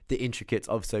the intricacies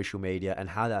of social media and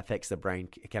how that affects the brain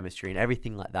chemistry and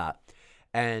everything like that.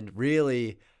 And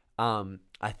really,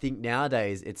 I think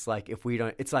nowadays it's like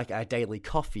it's like our daily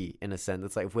coffee in a sense.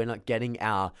 It's like if we're not getting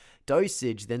our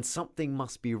dosage, then something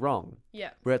must be wrong.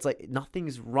 Where it's like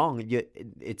nothing's wrong.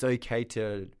 It's okay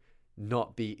to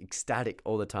not be ecstatic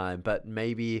all the time, but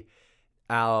maybe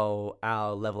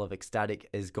our level of ecstatic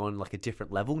has gone like a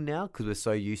different level now because we're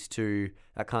so used to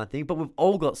that kind of thing. But we've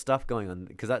all got stuff going on,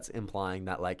 because that's implying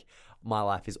that like my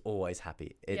life is always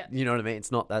happy. You know what I mean?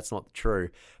 That's not true.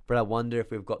 But I wonder if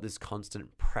we've got this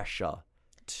constant pressure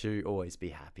to always be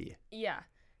happy.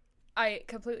 I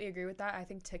completely agree with that. I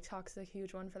think TikTok's a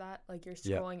huge one for that. Like you're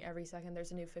scrolling every second,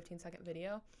 there's a new 15-second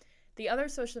video. The other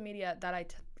social media that I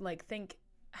think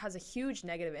has a huge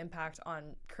negative impact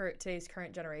on today's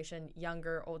current generation,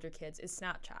 younger, older kids, is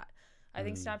Snapchat. I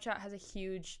think Snapchat has a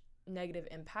huge negative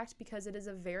impact because it is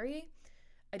a very,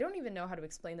 I don't even know how to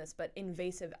explain this, but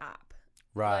invasive app.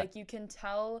 Right. Like you can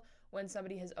tell when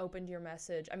somebody has opened your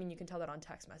message. I mean, you can tell that on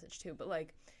text message too, but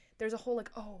like there's a whole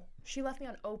like, oh, she left me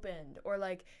unopened, or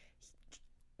like,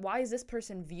 why is this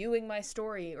person viewing my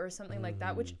story or something like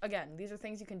that, which again, these are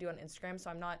things you can do on Instagram, so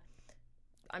I'm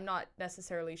not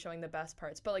necessarily showing the best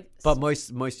parts, but like. But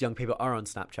most young people are on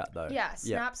Snapchat though. Yeah,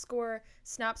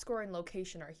 Snapscore and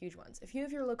location are huge ones. If you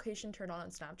have your location turned on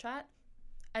Snapchat,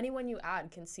 anyone you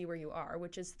add can see where you are,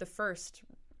 which is the first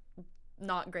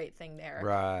not great thing there.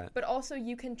 Right. But also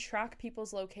you can track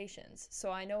people's locations. So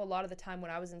I know a lot of the time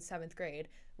when I was in 7th grade,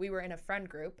 we were in a friend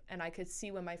group and I could see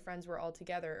when my friends were all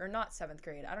together, or not 7th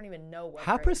grade. I don't even know what.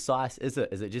 How grade. Precise is it?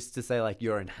 Is it just to say like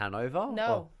you're in Hanover?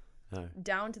 No.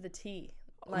 Down to the T.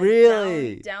 Like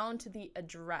really? Down to the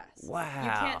address. Wow.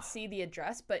 You can't see the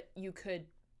address, but you could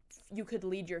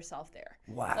lead yourself there.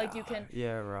 Wow. Like you can.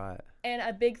 Yeah, right. And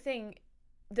a big thing,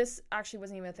 this actually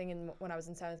wasn't even a thing when I was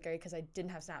in 7th grade because I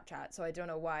didn't have Snapchat, so I don't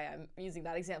know why I'm using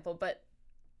that example, but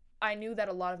I knew that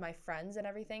a lot of my friends and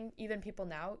everything, even people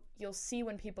now, you'll see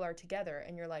when people are together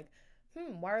and you're like,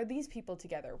 why are these people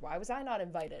together? Why was I not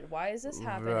invited? Why is this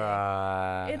happening?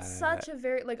 Right. It's such a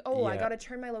very, like, I got to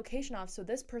turn my location off so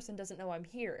this person doesn't know I'm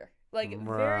here. Like,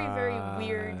 very, very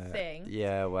weird thing.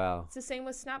 Yeah, wow. It's the same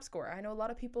with Snapscore. I know a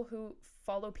lot of people who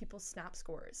follow people's Snap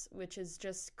scores, which is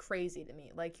just crazy to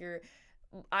me. Like,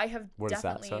 I have what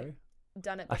definitely is that, sorry?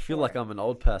 Done it before. I feel like I'm an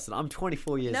old person. I'm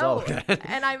 24 years old.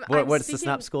 And I'm what's the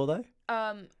Snap score, though?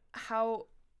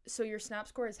 So your Snap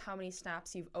score is how many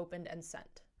snaps you've opened and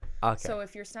sent. Okay. So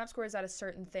if your Snap score is at a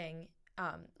certain thing,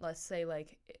 let's say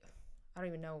like, I don't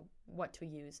even know what to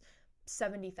use,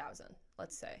 70,000,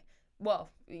 let's say.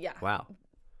 Well, yeah. Wow.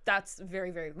 That's very,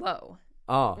 very low.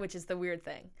 Oh. Which is the weird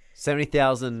thing.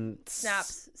 70,000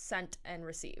 snaps sent and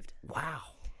received. Wow.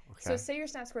 Okay. So say your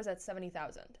Snap score is at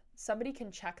 70,000. Somebody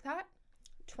can check that.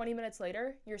 20 minutes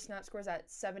later, your Snap score is at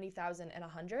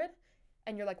 70,100.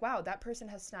 And you're like, wow, that person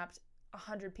has snapped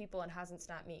 100 people and hasn't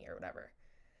snapped me or whatever.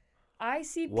 I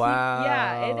see people,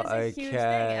 yeah, it is a huge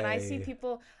thing. And I see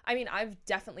people, I mean, I've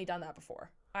definitely done that before.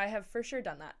 I have for sure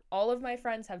done that. All of my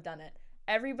friends have done it.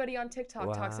 everybody on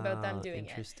TikTok talks about them doing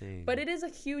it. But it is a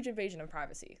huge invasion of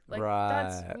privacy. Like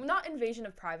that's not invasion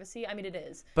of privacy. I mean, it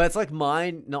is. But it's like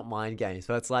not mind games.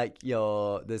 But it's like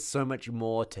there's so much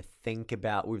more to think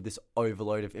about with this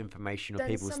overload of information of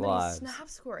people's lives. Snap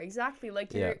score, exactly.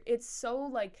 Like it's so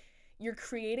like you're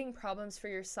creating problems for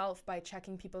yourself by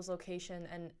checking people's location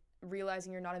and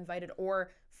realizing you're not invited.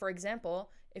 Or, for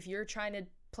example, if you're trying to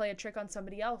play a trick on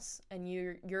somebody else and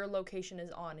your location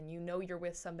is on and you know you're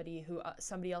with somebody who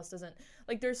somebody else doesn't,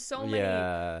 like there's so many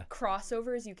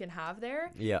crossovers you can have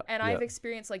there. And I've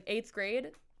experienced like 8th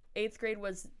grade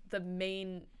was the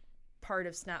main part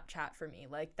of Snapchat for me.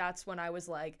 Like that's when I was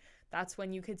like, that's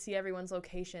when you could see everyone's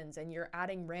locations and you're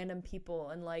adding random people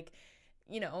and like,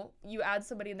 you know, you add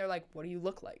somebody and they're like, what do you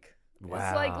look like? Wow.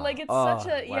 It's like it's such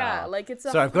a like it's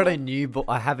a So I've got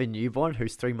I have a newborn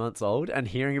who's 3 months old, and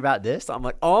hearing about this, I'm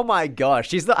like, oh my gosh,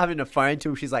 she's not having a phone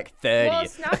till she's like 30. Well,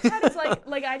 Snapchat is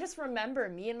like I just remember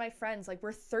me and my friends, like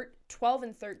we're 12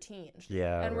 and 13.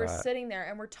 Yeah. And we're sitting there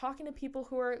and we're talking to people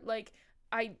who are like,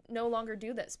 I no longer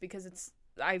do this because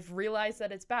I've realized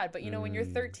that it's bad. But you know, when you're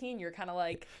 13, you're kind of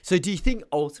like. So do you think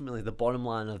ultimately the bottom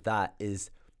line of that is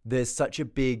there's such a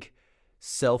big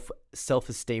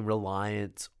self-esteem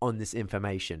reliance on this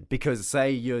information? Because say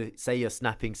you're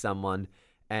snapping someone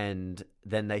and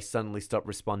then they suddenly stop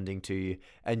responding to you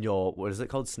and your, what is it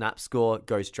called, snap score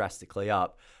goes drastically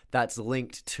up. That's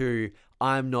linked to,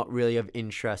 I'm not really of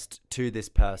interest to this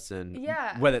person,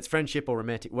 whether it's friendship or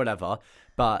romantic, whatever,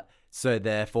 but so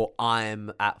therefore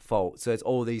I'm at fault. So it's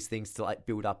all these things to like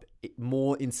build up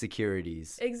more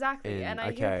insecurities. Exactly. And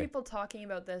I hear people talking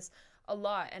about this a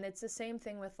lot, and it's the same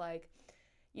thing with like,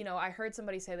 you know, I heard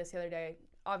somebody say this the other day.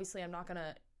 Obviously, I'm not going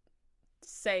to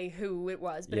say who it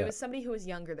was, but it was somebody who was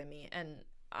younger than me. And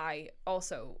I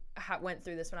also went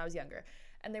through this when I was younger.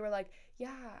 And they were like,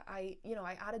 I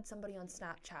added somebody on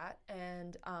Snapchat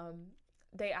and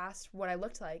they asked what I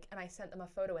looked like. And I sent them a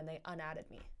photo and they unadded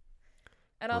me.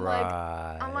 And I'm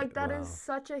like, that is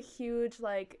such a huge,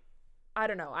 like, I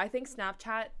don't know. I think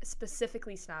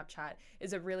specifically Snapchat,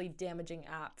 is a really damaging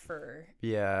app for...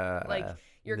 Yeah. Like,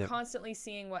 you're constantly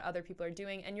seeing what other people are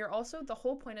doing. And you're also... The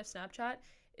whole point of Snapchat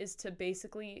is to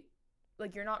basically...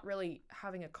 Like, you're not really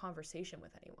having a conversation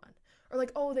with anyone. Or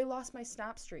like, oh, they lost my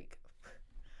snap streak.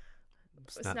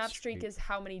 Snap streak is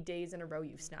how many days in a row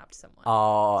you've snapped someone.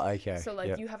 Oh, okay. So,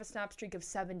 like, you have a snap streak of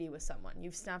 70 with someone.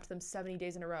 You've snapped them 70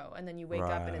 days in a row. And then you wake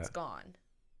up and it's gone.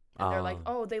 And they're like,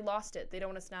 oh, they lost it. They don't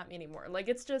want to snap me anymore. Like,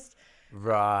 it's just...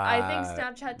 Right. I think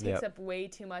Snapchat takes up way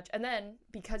too much. And then,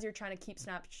 because you're trying to keep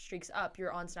snap streaks up,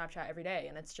 you're on Snapchat every day.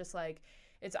 And it's just like...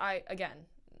 again,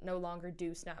 no longer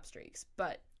do snap streaks.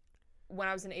 But when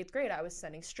I was in 8th grade, I was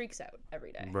sending streaks out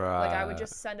every day. Right. Like, I would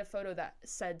just send a photo that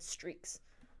said streaks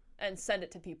and send it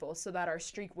to people so that our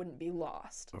streak wouldn't be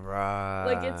lost. Right.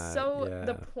 Like, it's so... Yeah.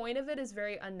 The point of it is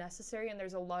very unnecessary, and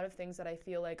there's a lot of things that I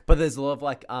feel like... But there's a lot of,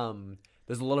 like,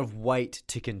 there's a lot of weight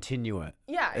to continue it.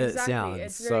 Yeah, exactly.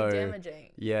 It's very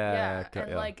damaging. Yeah.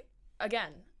 And, like,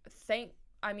 again,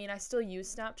 I still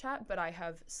use Snapchat, but I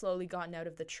have slowly gotten out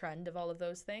of the trend of all of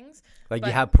those things. Like,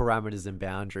 you have parameters and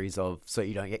boundaries so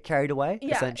you don't get carried away,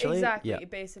 essentially? Exactly,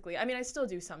 basically. I mean, I still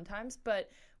do sometimes,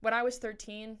 but when I was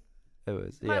 13...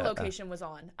 my location was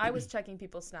on. I was checking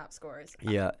people's snap scores.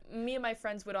 Yeah. Me and my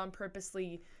friends would on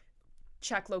purposely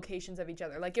check locations of each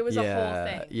other. Like, it was a whole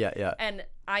thing. Yeah. And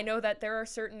I know that there are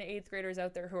certain 8th graders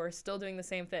out there who are still doing the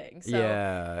same thing. So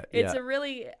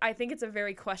I think it's a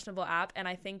very questionable app, and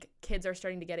I think kids are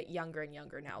starting to get it younger and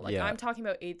younger now. Like, I'm talking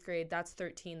about 8th grade, that's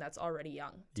 13, that's already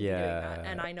young to be doing that.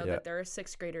 And I know that there are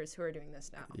 6th graders who are doing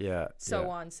this now. Yeah. So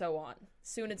on.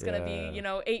 Soon it's gonna be,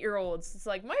 8-year-olds. It's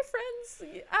like, my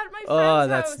friends at my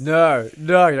friend's house. No,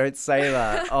 don't say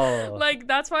that. Oh. Like,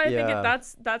 that's why I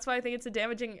think that's why I think it's a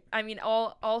damaging. I mean,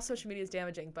 all social media is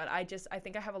damaging, but I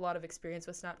think I have a lot of experience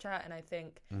with Snapchat, and I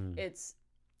think it's...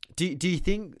 Do you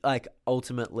think, like,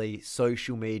 ultimately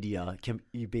social media can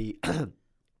be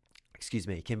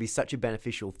can be such a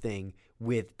beneficial thing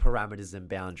with parameters and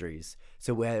boundaries?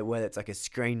 So whether it's like a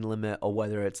screen limit, or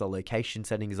whether it's a location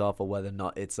settings off, or whether or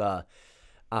not it's a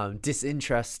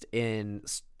disinterest in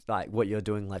like what you're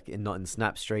doing, like not in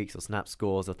snap streaks or snap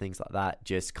scores or things like that,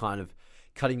 just kind of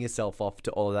cutting yourself off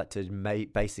to all of that, to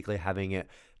basically having it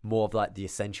more of like the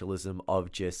essentialism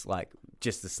of just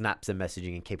the snaps and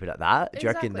messaging, and keep it at that. Do you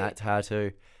reckon that's how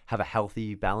to have a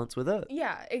healthy balance with it?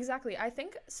 Yeah, exactly. I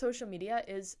think social media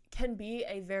can be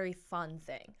a very fun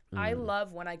thing. I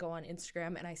love when I go on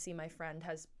Instagram and I see my friend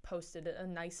has posted a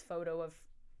nice photo of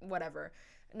whatever.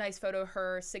 Nice photo of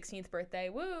her 16th birthday.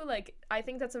 Woo! Like, I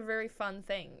think that's a very fun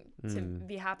thing to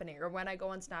be happening. Or when I go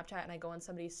on Snapchat and I go on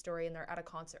somebody's story and they're at a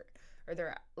concert, or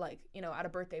they're like, you know, at a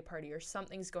birthday party or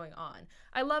something's going on.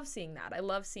 I love seeing that. I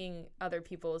love seeing other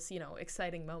people's, you know,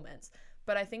 exciting moments.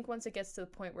 But I think once it gets to the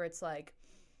point where it's like,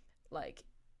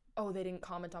 oh, they didn't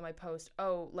comment on my post.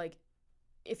 Oh, like,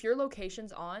 if your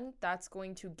location's on, that's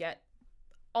going to get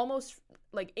almost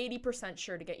like 80%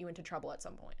 sure to get you into trouble at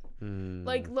some point.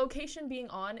 Like, location being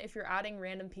on, if you're adding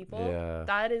random people,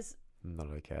 that is not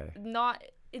okay.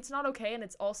 It's not okay. And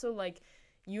it's also like,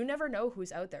 you never know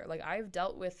who's out there. Like, I've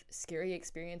dealt with scary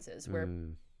experiences where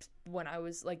when I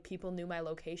was like, people knew my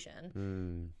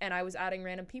location and I was adding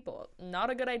random people. Not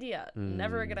a good idea.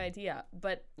 Never a good idea.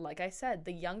 But like I said,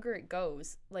 the younger it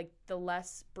goes, like, the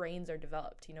less brains are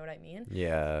developed. You know what I mean?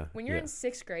 Yeah. When you're in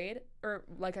 6th grade, or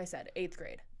like I said, 8th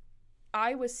grade,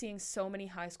 I was seeing so many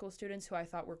high school students who I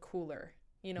thought were cooler.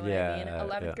 You know what I mean?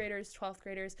 11th graders, 12th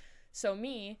graders. So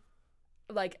me,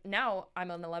 like, now I'm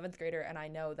an 11th grader and I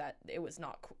know that it's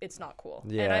not cool.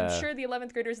 And I'm sure the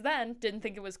 11th graders then didn't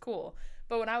think it was cool.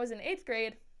 But when I was in 8th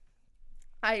grade,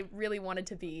 I really wanted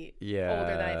to be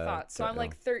older than I thought. So I'm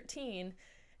like 13,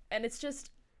 and it's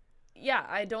just,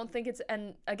 I don't think it's,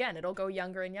 and again, it'll go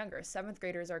younger and younger. 7th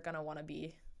graders are going to want to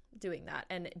be doing that.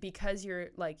 And because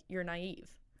you're naive.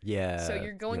 Yeah. So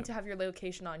you're going to have your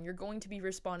location on. You're going to be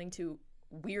responding to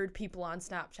weird people on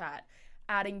Snapchat,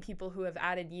 adding people who have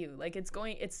added you. Like, it's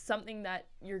something that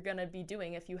you're going to be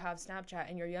doing if you have Snapchat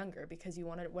and you're younger, because you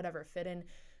want to, whatever, fit in,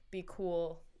 be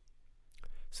cool.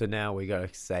 So now we got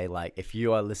to say, like, if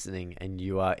you are listening and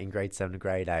you are in grade 7 to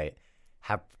grade 8,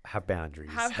 have boundaries.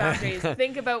 Have boundaries.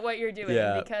 Think about what you're doing,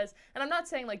 because, and I'm not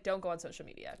saying, like, don't go on social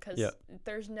media, because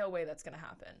there's no way that's going to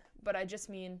happen. But I just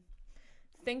mean,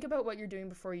 think about what you're doing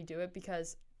before you do it,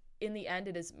 because in the end,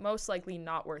 it is most likely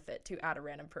not worth it to add a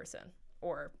random person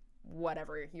or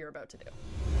whatever you're about to do.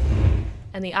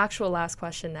 And the actual last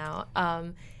question now,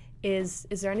 is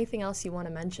there anything else you want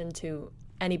to mention to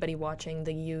anybody watching,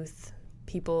 the youth,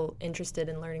 people interested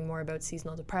in learning more about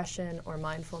seasonal depression or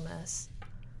mindfulness?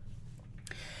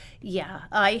 Yeah,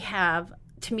 I have.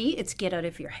 To me, it's get out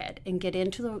of your head and get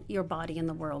into your body and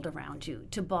the world around you.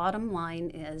 To bottom line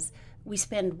is, we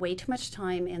spend way too much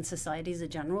time in society as a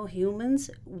general. Humans,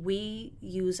 we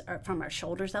use from our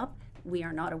shoulders up, we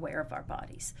are not aware of our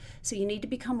bodies. So you need to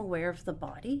become aware of the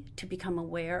body, to become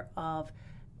aware of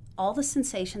all the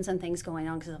sensations and things going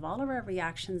on, because of all of our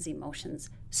reactions, emotions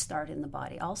start in the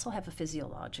body. Also have a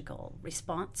physiological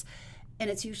response, and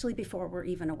it's usually before we're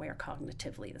even aware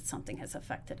cognitively that something has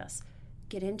affected us.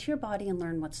 Get into your body and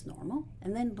learn what's normal,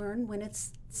 and then learn when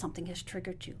something has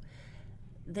triggered you.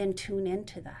 Then tune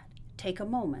into that. Take a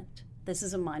moment. This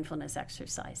is a mindfulness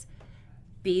exercise.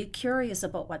 Be curious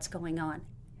about what's going on,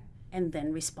 and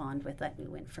then respond with that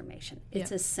new information.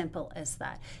 It's as simple as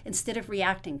that. Instead of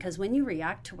reacting, because when you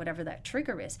react to whatever that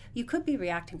trigger is, you could be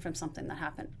reacting from something that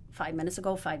happened 5 minutes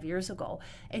ago, 5 years ago,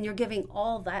 and you're giving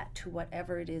all that to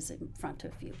whatever it is in front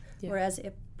of you. Whereas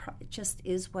it just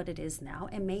is what it is now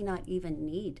and may not even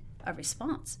need a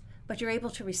response. But you're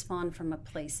able to respond from a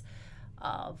place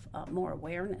of more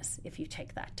awareness if you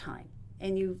take that time.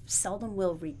 And you seldom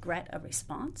will regret a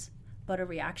response, but a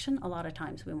reaction, a lot of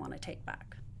times we want to take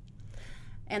back.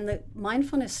 And the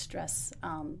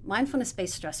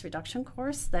mindfulness-based stress reduction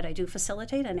course that I do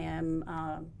facilitate, and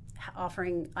I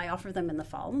offer them in the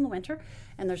fall and the winter,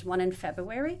 and there's one in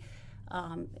February,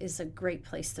 is a great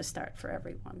place to start for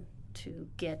everyone to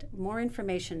get more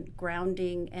information,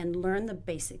 grounding, and learn the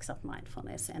basics of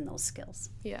mindfulness and those skills.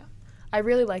 Yeah. I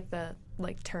really like the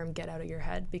term get out of your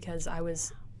head, because I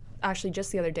was actually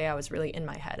just the other day I was really in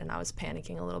my head and I was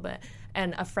panicking a little bit.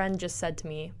 And a friend just said to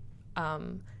me,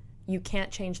 you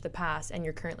can't change the past and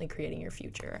you're currently creating your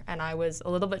future. And I was a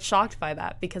little bit shocked by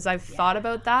that, because I've thought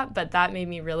about that, but that made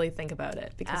me really think about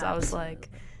it, because I was like,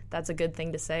 that's a good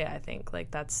thing to say, I think.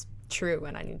 Like, that's true,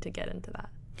 and I need to get into that.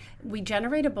 We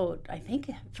generate about, I think,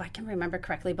 if I can remember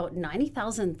correctly, about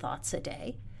 90,000 thoughts a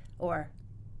day, or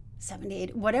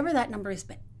 78, whatever that number is,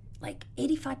 but like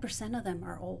 85% of them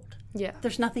are old. Yeah.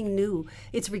 There's nothing new.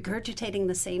 It's regurgitating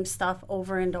the same stuff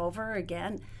over and over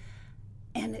again.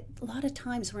 And a lot of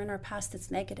times we're in our past,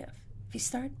 it's negative. If you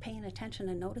start paying attention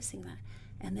and noticing that,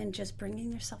 and then just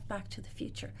bringing yourself back to the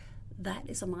future, that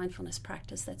is a mindfulness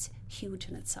practice that's huge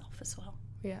in itself as well.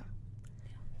 Yeah.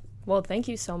 Well, thank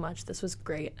you so much. This was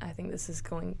great. I think this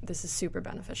is super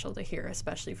beneficial to hear,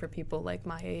 especially for people like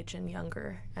my age and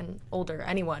younger and older,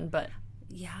 anyone, but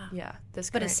this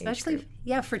but current especially age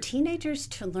group. For teenagers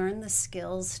to learn the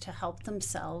skills to help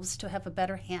themselves, to have a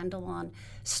better handle on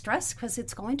stress, because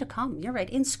it's going to come. You're right.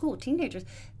 In school, teenagers,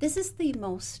 this is the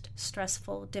most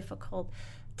stressful, difficult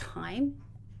time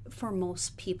for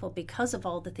most people because of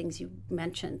all the things you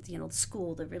mentioned, you know,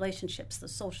 school, the relationships, the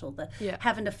social, the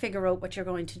having to figure out what you're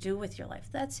going to do with your life.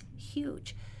 That's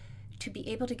huge. To be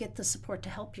able to get the support to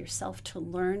help yourself to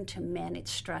learn to manage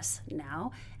stress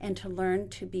now and to learn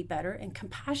to be better and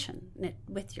compassionate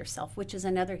with yourself, which is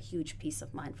another huge piece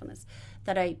of mindfulness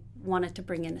that I wanted to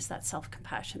bring in, is that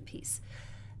self-compassion piece.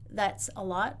 That's a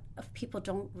lot of people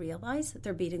don't realize that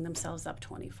they're beating themselves up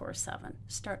 24/7.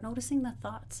 Start noticing the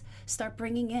thoughts. Start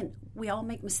bringing in. We all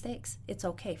make mistakes. It's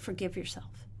okay. Forgive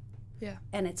yourself. Yeah.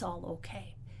 And it's all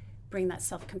okay. Bring that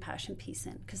self-compassion piece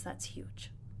in, because that's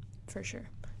huge. For sure.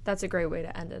 That's a great way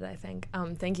to end it, I think.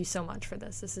 Thank you so much for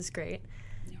this. This is great.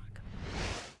 You're welcome.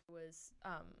 Was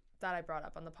that I brought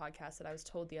up on the podcast that I was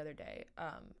told the other day.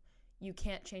 You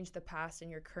can't change the past, and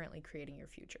you're currently creating your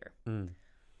future.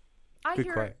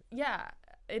 Good quote. Yeah,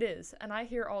 it is, and I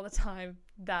hear all the time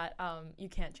that you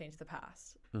can't change the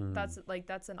past.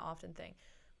 That's an often thing,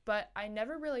 but I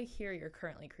never really hear you're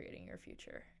currently creating your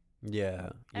future. Yeah.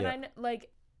 And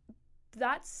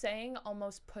that saying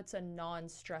almost puts a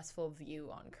non-stressful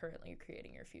view on currently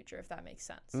creating your future, if that makes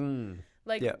sense.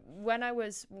 When I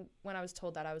was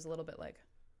told that, I was a little bit like,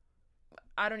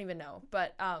 I don't even know,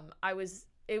 but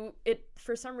it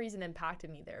for some reason impacted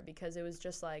me there, because it was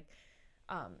just like,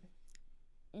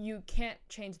 you can't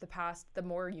change the past. The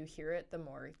more you hear it, the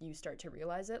more you start to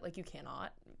realize it. Like, you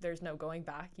cannot. There's no going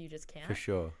back. You just can't. For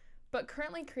sure. But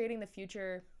currently creating the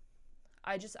future,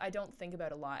 I don't think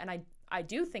about a lot. And I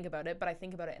do think about it, but I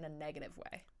think about it in a negative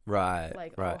way. Right.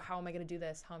 Like, right. oh, how am I going to do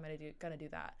this? How am I going to do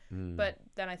that? But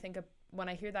then I think when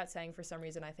I hear that saying, for some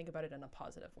reason, I think about it in a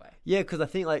positive way. Yeah, because I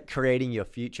think, like, creating your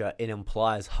future, it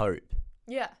implies hope.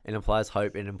 Yeah. It implies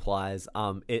hope. It implies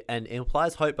it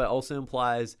implies hope, but also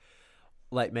implies,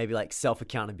 like, maybe like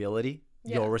self-accountability,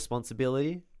 your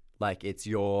responsibility. Like, it's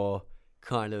your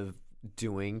kind of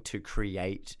doing to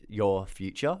create your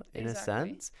future in a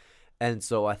sense. And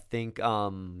so I think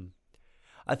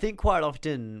quite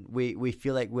often we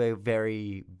feel like we're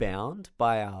very bound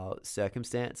by our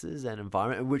circumstances and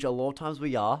environment, which a lot of times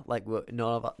we are. Like,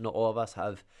 not all of us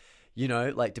have, you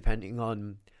know, like, depending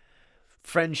on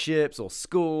friendships or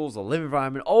schools or living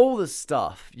environment, all this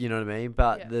stuff, you know what I mean?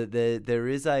 But there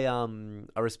is a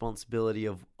responsibility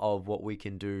of what we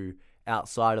can do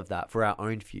outside of that for our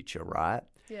own future, right?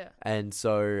 Yeah. And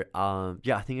so,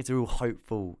 I think it's a real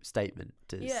hopeful statement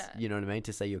to, you know what I mean?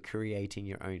 To say you're creating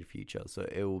your own future. So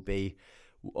it will be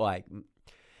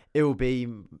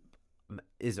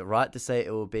is it right to say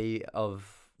it will be of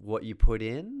what you put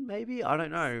in? Maybe? I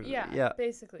don't know. Yeah.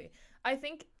 Basically. I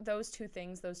think those two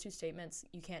statements,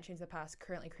 you can't change the past,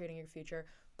 currently creating your future,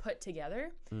 put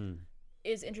together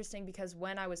is interesting, because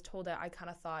when I was told that, I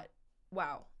kind of thought,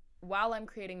 wow, while I'm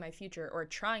creating my future or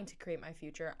trying to create my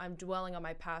future, I'm dwelling on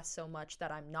my past so much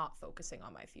that I'm not focusing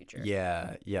on my future.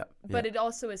 Yeah. But it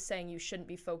also is saying you shouldn't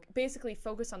be basically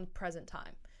focus on the present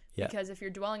time. Yeah. Because if you're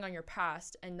dwelling on your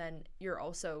past and then you're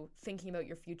also thinking about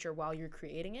your future while you're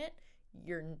creating it,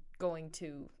 you're going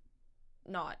to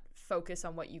not focus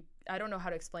on I don't know how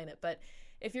to explain it, but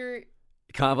if you're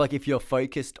kind of like, if you're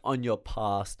focused on your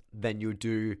past, then you'll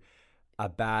do a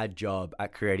bad job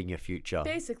at creating your future.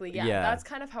 Basically, yeah. That's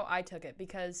kind of how I took it,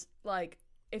 because, like,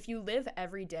 if you live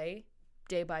every day,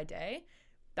 day by day,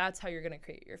 that's how you're going to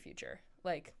create your future.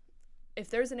 Like,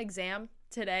 if there's an exam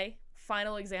today,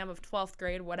 final exam of 12th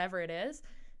grade, whatever it is,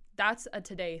 that's a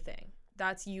today thing.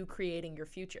 That's you creating your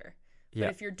future.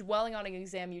 But if you're dwelling on an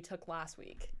exam you took last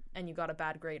week and you got a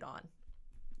bad grade on,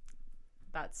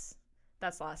 that's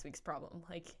last week's problem.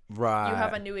 Like, right. You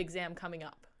have a new exam coming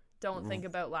up. Don't think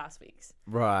about last week's.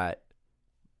 Right.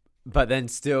 But then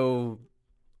still,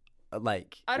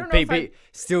 like, I don't know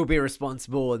still be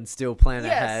responsible and still plan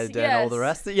ahead and all the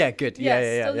rest. Yeah, good.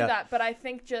 Yes, still do that. But I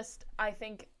think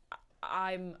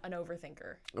I'm an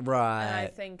overthinker. Right. And I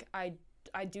think I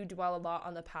do dwell a lot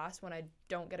on the past when I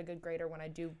don't get a good grade or when I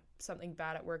do something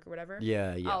bad at work or whatever.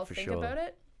 Yeah, I'll for think sure. about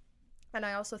it. And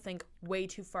I also think way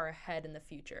too far ahead in the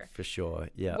future. For sure,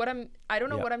 yeah. I don't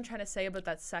know what I'm trying to say about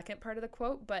that second part of the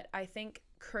quote, but I think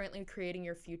currently creating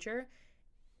your future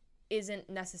isn't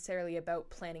necessarily about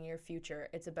planning your future.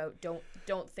 It's about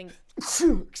don't think.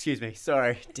 Excuse me,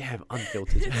 sorry. Damn,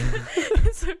 unfiltered.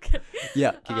 It's okay.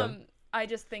 Yeah, keep going. I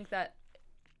just think that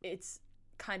it's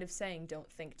kind of saying don't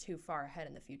think too far ahead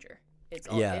in the future.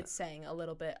 It's saying a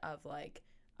little bit of like,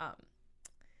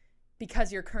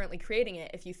 because you're currently creating it,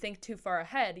 if you think too far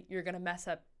ahead, you're going to mess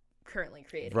up currently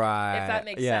creating it. If that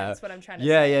makes sense, what I'm trying to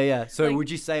say. Yeah. So like, would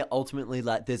you say ultimately,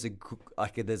 like, there's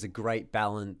a great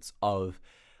balance of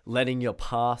letting your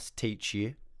past teach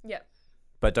you,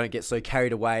 but don't get so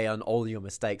carried away on all your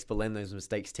mistakes, but let those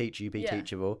mistakes teach you, be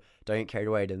teachable. Don't get carried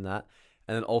away in that.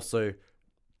 And then also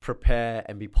prepare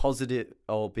and be positive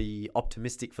or be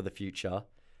optimistic for the future,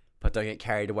 but don't get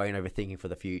carried away and overthinking for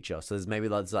the future. So there's maybe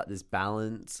like this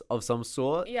balance of some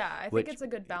sort. Yeah, I think it's a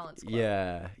good balance.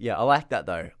 Yeah, I like that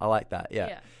though. I like that.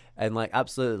 Yeah. And like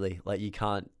absolutely, like you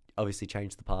can't obviously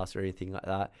change the past or anything like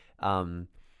that.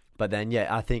 But then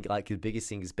I think like the biggest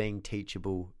thing is being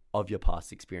teachable of your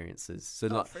past experiences. So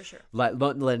not for sure. Like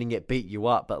not letting it beat you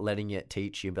up, but letting it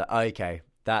teach you. But okay,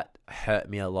 that hurt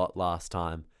me a lot last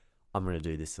time. I'm gonna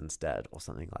do this instead, or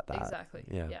something like that. Exactly.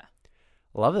 Yeah.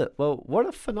 Love it. Well, what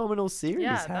a phenomenal series,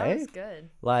 Yeah, hey? that was good.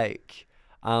 Like,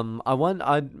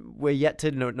 we're yet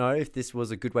to know if this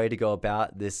was a good way to go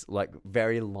about this, like,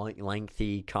 very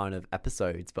lengthy kind of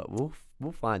episodes, but we'll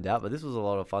find out. But this was a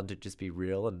lot of fun to just be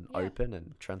real and open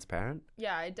and transparent.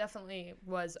 Yeah, I definitely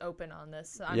was open on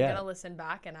this. I'm gonna listen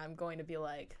back and I'm going to be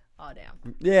like, oh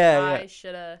damn. I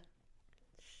should have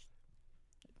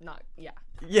not. Yeah.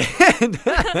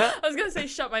 I was gonna say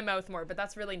shut my mouth more, but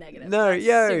that's really negative.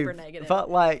 Super negative.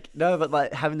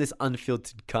 But having this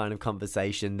unfiltered kind of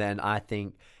conversation, then I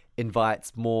think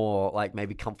invites more like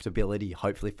maybe comfortability,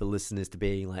 hopefully for listeners to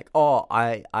being like, oh,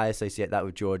 I associate that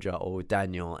with Georgia or with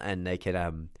Daniel, and they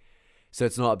can so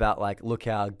it's not about like look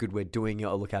how good we're doing it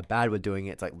or look how bad we're doing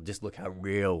it. It's like just look how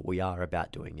real we are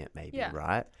about doing it, maybe,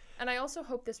 right? And I also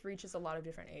hope this reaches a lot of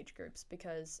different age groups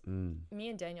because me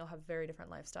and Daniel have very different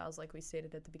lifestyles, like we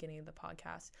stated at the beginning of the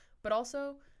podcast. But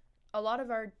also, a lot of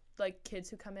our like kids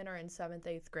who come in are in 7th,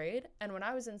 8th grade. And when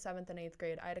I was in 7th and 8th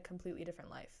grade, I had a completely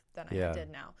different life than I did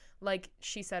now. Like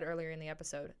she said earlier in the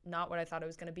episode, not what I thought it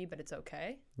was going to be, but it's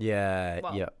okay. I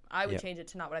would change it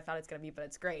to not what I thought it's going to be, but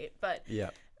it's great. But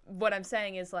what I'm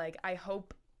saying is like, I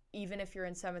hope even if you're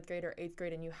in 7th grade or 8th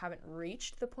grade and you haven't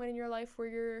reached the point in your life where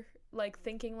you're like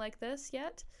thinking like this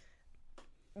yet,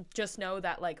 just know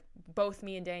that like both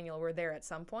me and Daniel were there at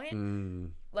some point.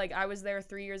 Like I was there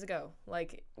 3 years ago.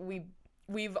 Like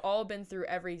we've all been through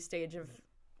every stage of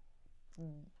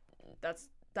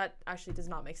that actually does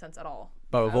not make sense at all.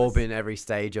 But we've all been every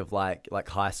stage of like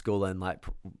high school and like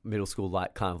middle school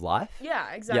like kind of life.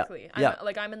 Yeah, exactly.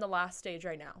 I'm in the last stage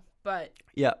right now, but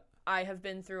I have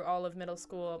been through all of middle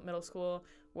school. Middle school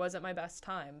wasn't my best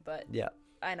time, but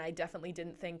and I definitely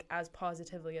didn't think as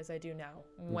positively as I do now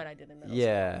when I did in middle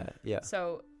school.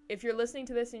 So if you're listening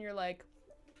to this and you're like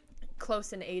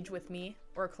close in age with me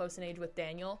or close in age with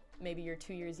Daniel, maybe you're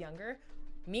 2 years younger.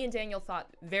 Me and Daniel thought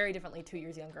very differently 2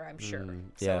 years younger, I'm sure.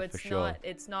 So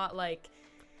it's not like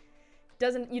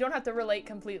you don't have to relate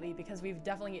completely because we've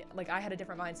definitely like I had a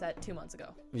different mindset 2 months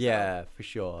ago. Yeah, for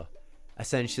sure.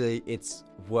 Essentially, it's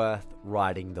worth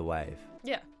riding the wave.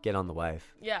 Yeah. Get on the wave.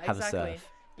 Yeah, have exactly. a surf.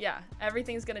 Yeah,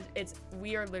 everything's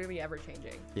we are literally ever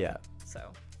changing. Yeah.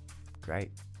 So.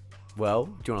 Great. Well,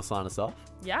 do you want to sign us off?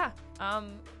 Yeah.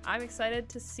 I'm excited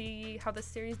to see how this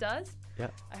series does. Yeah.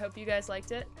 I hope you guys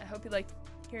liked it. I hope you liked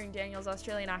hearing Daniel's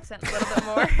Australian accent a little bit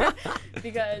more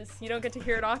because you don't get to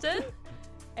hear it often.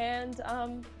 And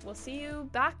we'll see you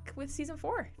back with season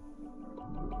 4.